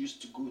church she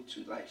used to go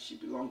to, like she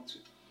belonged to.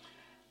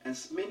 And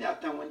many a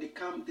time when they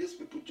come, these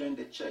people join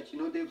the church.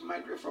 They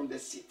migrate from the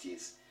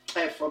cities,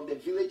 from the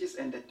villages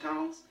and the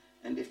towns,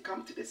 and they've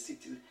come to the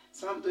cities.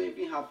 Some don't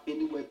even have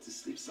anywhere to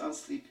sleep. Some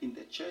sleep in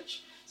the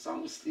church.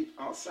 Some will sleep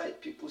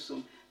outside. People,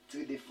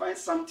 till they find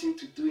something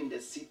to do in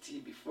the city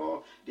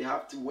before they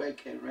have to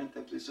work and rent a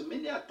place. So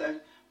many a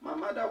time, my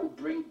mother will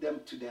bring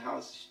them to the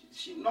house.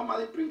 She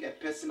normally bring a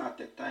person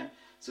at a time,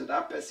 so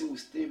that person will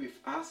stay with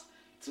us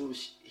till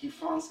he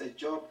finds a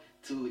job,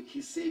 till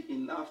he save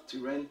enough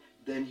to rent.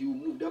 Then he will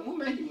move. The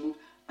moment he moves,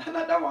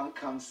 another one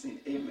comes in.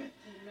 Amen.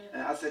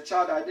 As a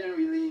child, I didn't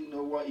really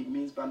know what it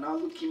means, but now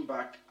looking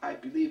back, I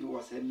believe it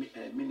was a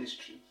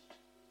ministry.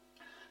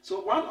 So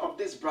one of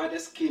these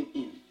brothers came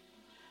in,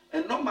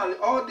 and normally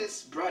all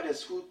these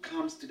brothers who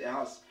comes to the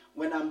house,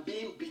 when I'm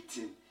being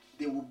beaten,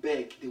 they will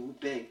beg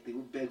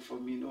for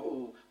me. No,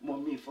 oh,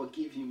 mommy,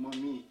 forgive him,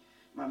 mommy.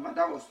 My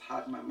mother was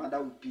hard. My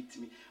mother would beat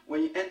me.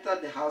 When you enter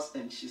the house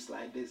and she's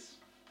like this,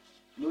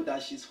 know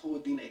that she's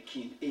holding a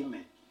cane.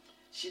 Amen.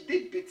 She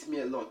did beat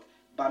me a lot,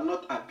 but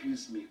not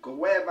abuse me. Because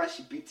wherever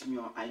she beat me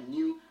on, I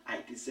knew I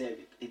deserve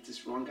it. It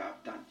is wrong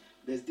I've done.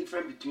 There's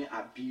difference between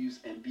abuse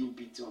and being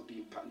beaten or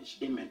being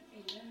punished. Amen.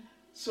 Amen.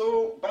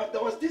 So, but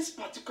there was this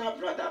particular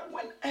brother,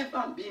 whenever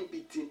I'm being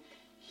beaten,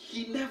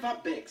 he never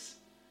begs.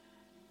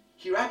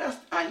 He rather,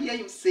 I hear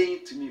him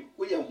saying to me,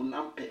 Oye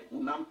hunampe,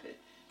 hunampe.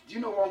 Do you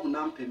know what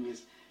hunampe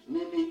means?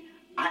 Meaning,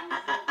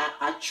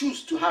 I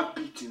choose to have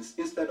beatings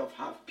instead of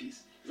have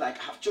peace. Like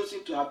I've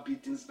chosen to have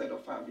beatings instead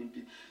of having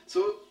peace.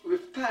 So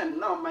with time,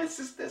 now my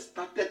sister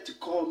started to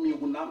call me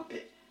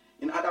hunampe.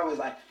 In other words,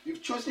 like,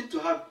 you've chosen to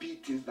have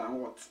beatings than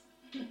what?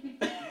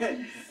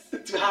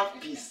 To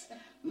have peace.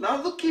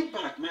 Now looking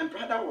back, my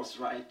brother was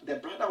right. The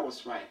brother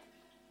was right.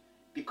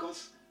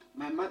 Because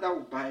my mother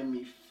would buy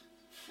me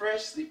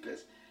fresh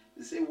slippers.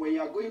 They say, when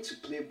you are going to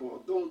play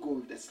ball, don't go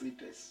with the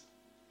slippers.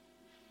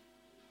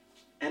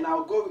 And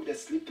I'll go with the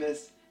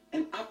slippers,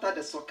 and after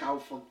the soccer, I'll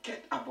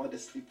forget about the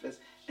slippers,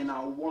 and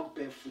I'll walk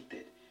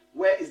barefooted.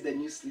 Where is the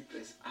new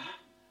slippers?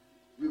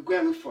 We're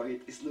going to look for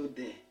it. It's not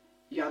there.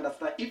 You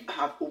understand? If I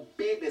have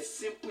obeyed the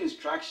simple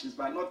instructions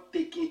by not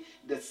taking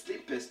the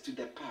slippers to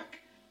the park,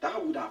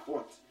 that would have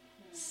what?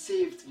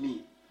 Saved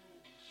me.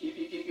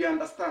 You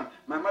understand?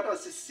 My mother would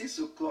say 6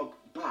 o'clock,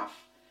 bath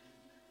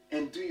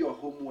and do your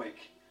homework.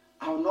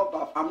 I will not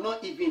bath. I'm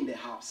not even in the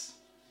house.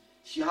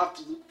 She have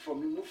to look for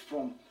me, move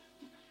from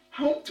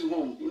home to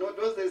home. You know,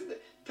 those days the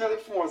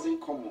telephone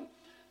wasn't common.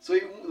 So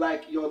you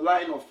like your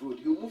line of road.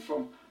 You move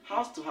from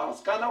house to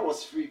house. Ghana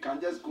was free. You can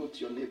just go to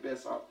your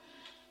neighbor's house.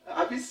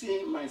 Have you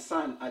seen my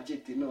son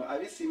Ajiti? No.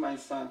 Have you seen my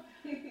son?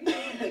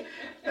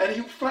 And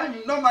he'll find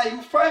me. Normally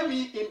he'll find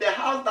me in the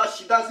house that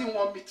she doesn't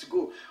want me to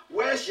go,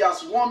 where she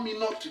has warned me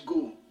not to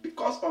go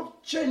because of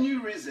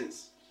genuine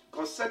reasons.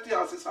 Because certain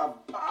houses have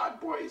bad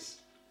boys,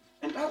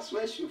 and that's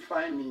where she'll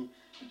find me.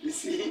 You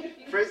see,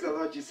 praise the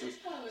Lord Jesus.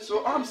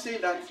 So I'm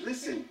saying that,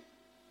 listen,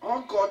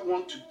 all God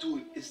wants to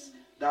do is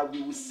that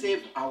we will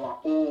save our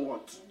own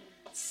what?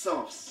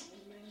 Selves.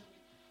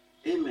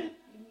 Amen.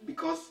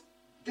 Because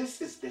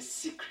this is the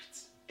secret.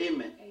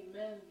 Amen.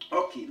 Amen.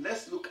 Okay,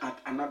 let's look at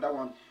another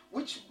one.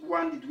 Which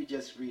one did we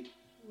just read?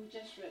 We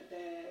just read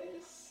the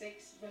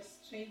 6 verse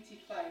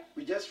 25.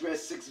 We just read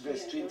 6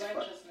 verse 25. The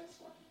righteousness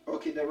one.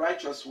 Okay, the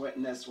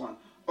righteousness one.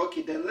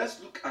 Okay, then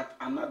let's look at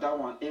another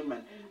one.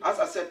 Amen. As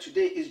I said,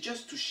 today is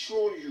just to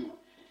show you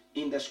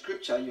in the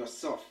scripture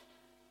yourself.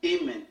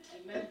 Amen.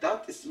 And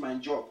that is my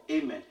job.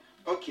 Amen.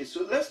 Okay,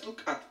 so let's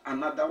look at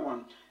another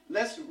one.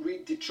 Let's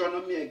read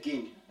Deuteronomy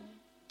again.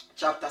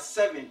 Chapter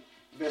 7,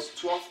 verse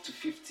 12 to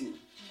 15.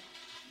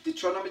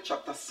 Deuteronomy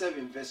chapter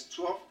 7, verse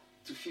 12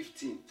 to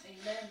 15.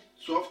 Amen.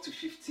 12 to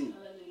 15.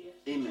 Hallelujah.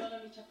 Amen.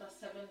 Deuteronomy chapter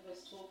 7,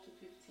 verse 12 to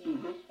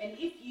 15. And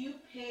if you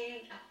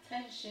pay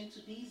attention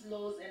to these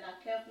laws and are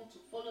careful to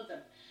follow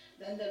them,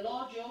 then the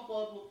Lord your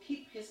God will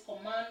keep his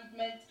covenant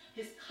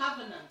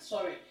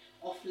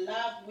of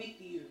love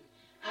with you.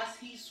 As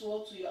he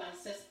swore to your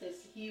ancestors,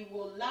 he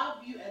will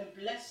love you and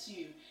bless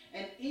you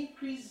and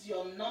increase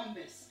your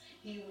numbers.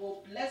 He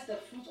will bless the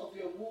fruit of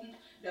your womb,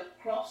 the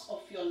crops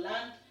of your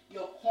land,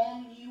 your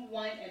corn, new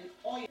wine, and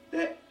oil.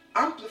 The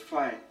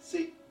Amplified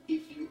say,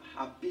 if you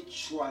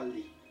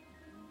habitually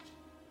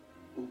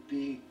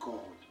obey God.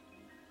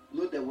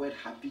 Note the word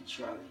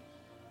habitually.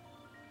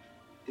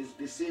 It's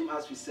the same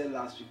as we said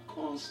last week,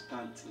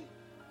 constantly.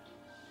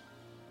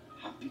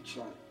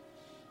 Habitually.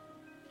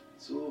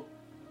 So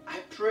I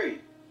pray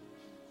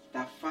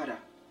that, Father,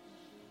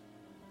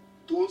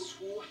 those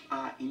who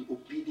are in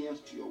obedience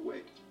to your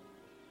word,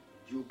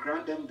 you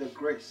grant them the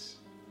grace,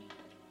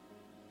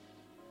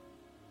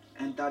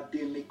 and that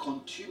they may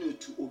continue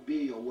to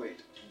obey your word.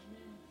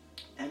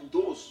 And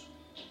those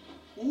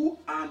who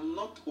are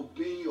not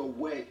obeying your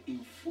word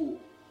in full,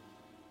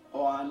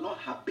 or are not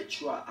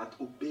habitual at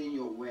obeying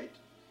your word,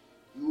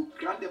 you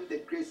grant them the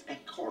grace and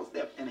cause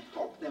them and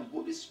help them,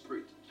 Holy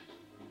Spirit,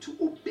 to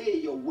obey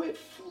your word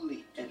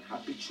fully and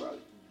habitually.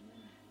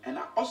 And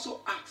I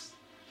also ask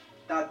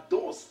that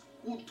those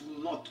who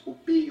do not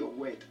obey your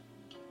word,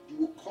 you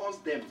will cause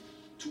them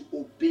to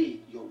obey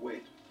your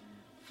word.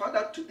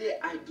 Father, today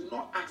I do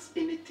not ask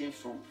anything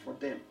for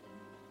them,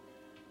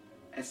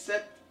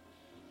 except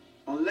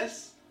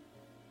unless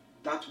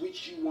that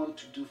which you want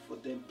to do for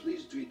them,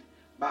 please do it.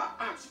 But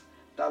I ask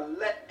that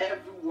let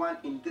everyone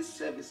in this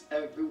service,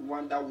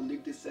 everyone that will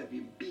leave this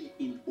service, be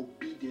in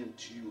obedient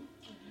to you.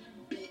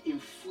 Be in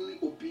fully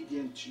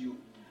obedient to you.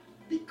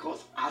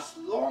 Because as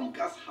long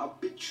as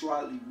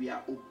habitually we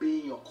are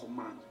obeying your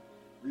command,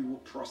 we will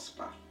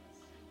prosper.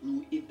 We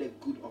will eat the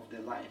good of the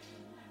life.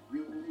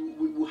 We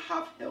will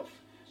have health.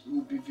 We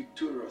will be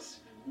victorious.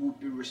 We will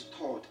be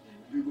restored.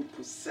 we will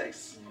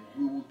possess.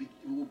 We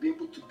will be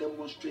able to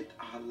demonstrate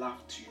our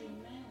love to you.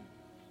 Amen.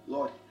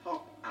 Lord,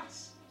 help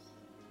us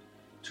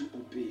to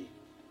obey.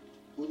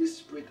 Holy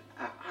Spirit,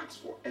 I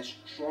ask for a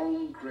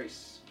strong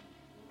grace,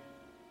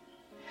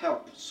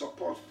 help,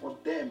 support for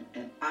them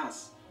and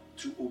us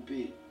to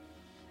obey.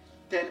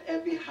 Turn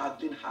every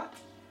hardened heart,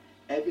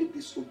 every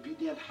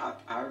disobedient heart,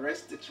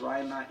 arrest it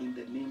right now in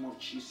the name of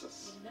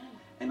Jesus. Amen.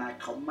 And I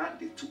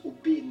command it to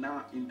obey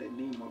now in the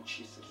name of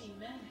Jesus.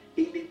 Amen.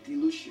 Any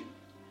delusion,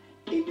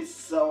 any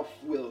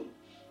self-will,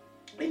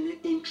 any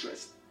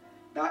interest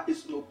that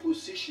is in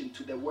opposition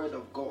to the word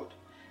of God,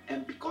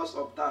 and because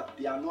of that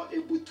they are not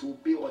able to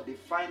obey or they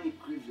find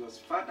it grievous,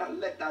 Father,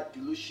 let that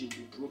delusion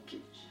be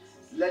broken.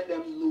 Let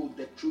them know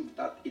the truth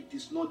that it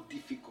is not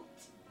difficult.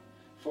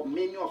 For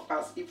many of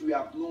us, if we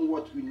have known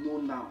what we know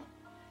now,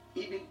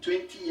 even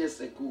 20 years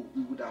ago,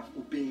 we would have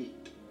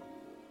obeyed.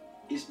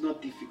 It's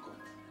not difficult.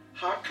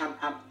 How can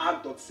an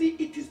adult say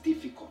it is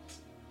difficult?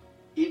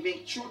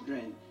 Even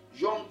children,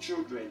 young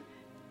children,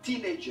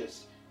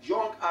 teenagers,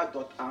 young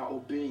adults are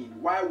obeying.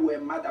 Why will a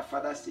mother,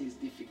 father say it's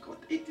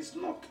difficult? It is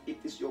not. It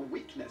is your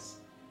weakness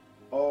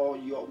or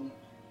your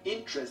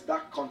interest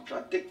that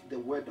contradict the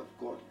word of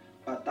God.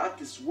 But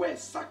that is where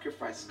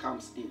sacrifice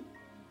comes in.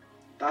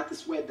 That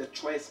is where the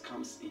choice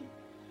comes in.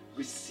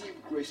 Receive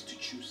grace to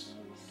choose,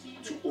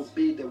 to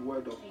obey the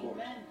word of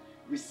God.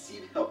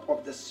 Receive help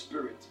of the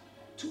Spirit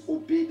to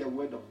obey the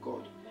word of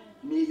God.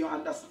 May your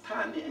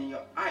understanding and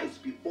your eyes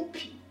be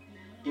open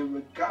in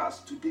regards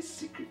to this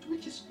secret,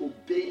 which is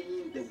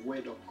obeying the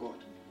word of God.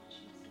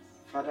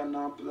 Father,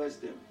 now bless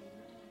them.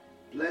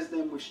 Bless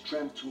them with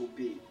strength to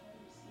obey.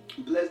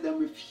 Bless them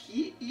with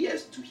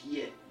ears to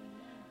hear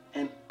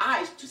and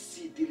eyes to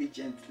see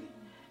diligently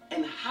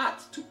and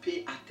hearts to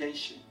pay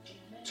attention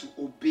to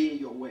obey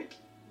your word.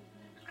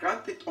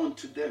 Grant it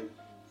unto them.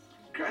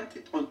 Grant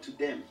it unto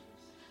them.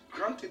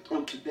 Grant it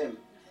unto them.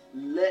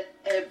 Let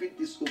every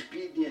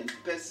disobedient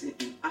person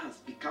in us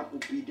become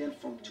obedient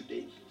from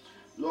today.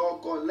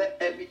 Lord God, let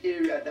every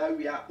area that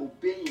we are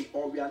obeying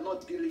or we are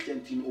not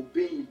diligent in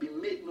obeying be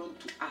made known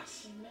to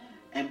us. Amen.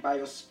 And by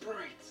your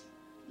Spirit,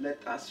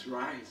 let us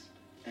rise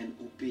and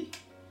obey.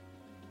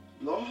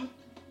 Lord,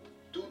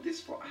 do this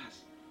for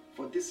us,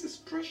 for this is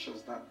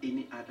precious than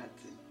any other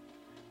thing.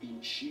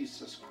 In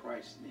Jesus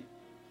Christ's name,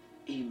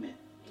 amen.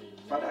 Amen.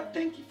 Father,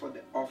 thank you for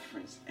the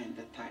offerings and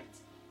the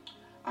tithes.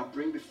 I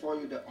bring before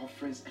you the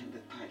offerings and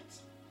the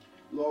tithes.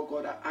 Lord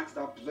God, I ask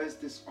that bless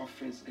these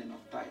offerings and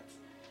of tithes.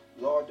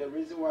 Lord, the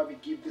reason why we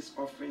give these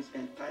offerings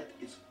and tithe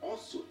is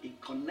also in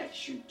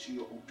connection to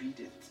your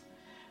obedience.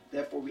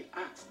 Therefore, we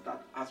ask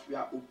that as we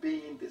are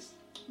obeying this,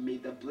 may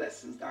the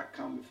blessings that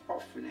come with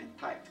offering and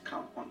tithe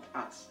come on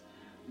us.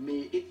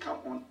 May it come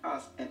on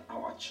us and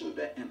our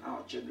children and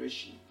our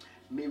generation.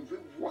 May we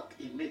walk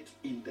in it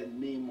in the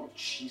name of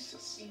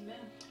Jesus.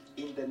 Amen.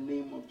 In the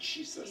name of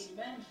Jesus.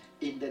 Amen.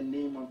 In the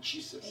name of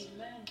Jesus.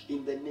 Amen.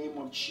 In the name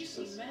of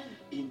Jesus. Amen.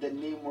 In the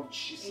name of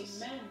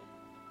Jesus. Amen.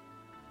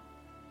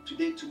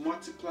 Today, to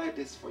multiply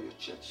this for your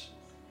church,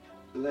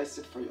 bless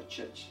it for your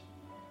church.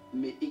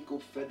 May it go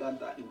further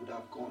than it would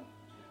have gone.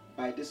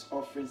 By these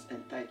offerings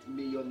and tithe,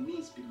 may your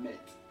needs be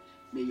met.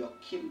 May your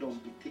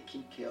kingdom be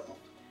taken care of.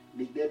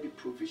 May there be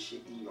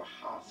provision in your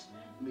house.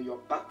 May your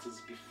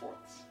battles be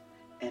fought.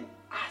 And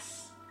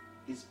as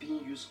is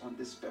being used on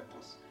this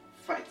purpose,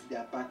 fight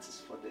their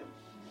battles for them.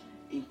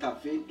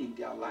 Intervene in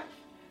their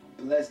life.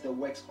 Bless the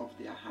works of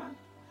their hand.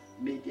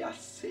 May their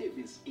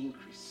savings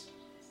increase.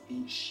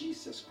 In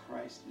Jesus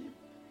Christ's name,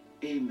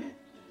 amen.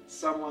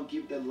 Someone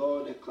give the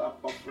Lord a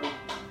clap offering.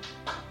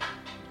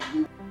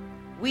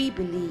 We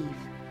believe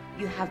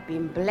you have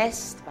been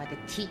blessed by the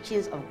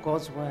teachings of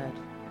God's word.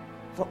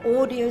 For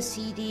audio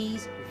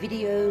CDs,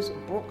 videos,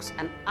 books,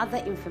 and other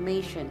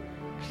information,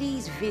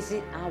 please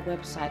visit our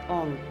website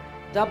on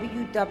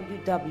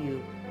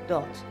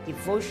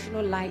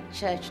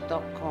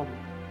www.devotionallightchurch.com.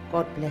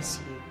 God bless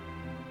you.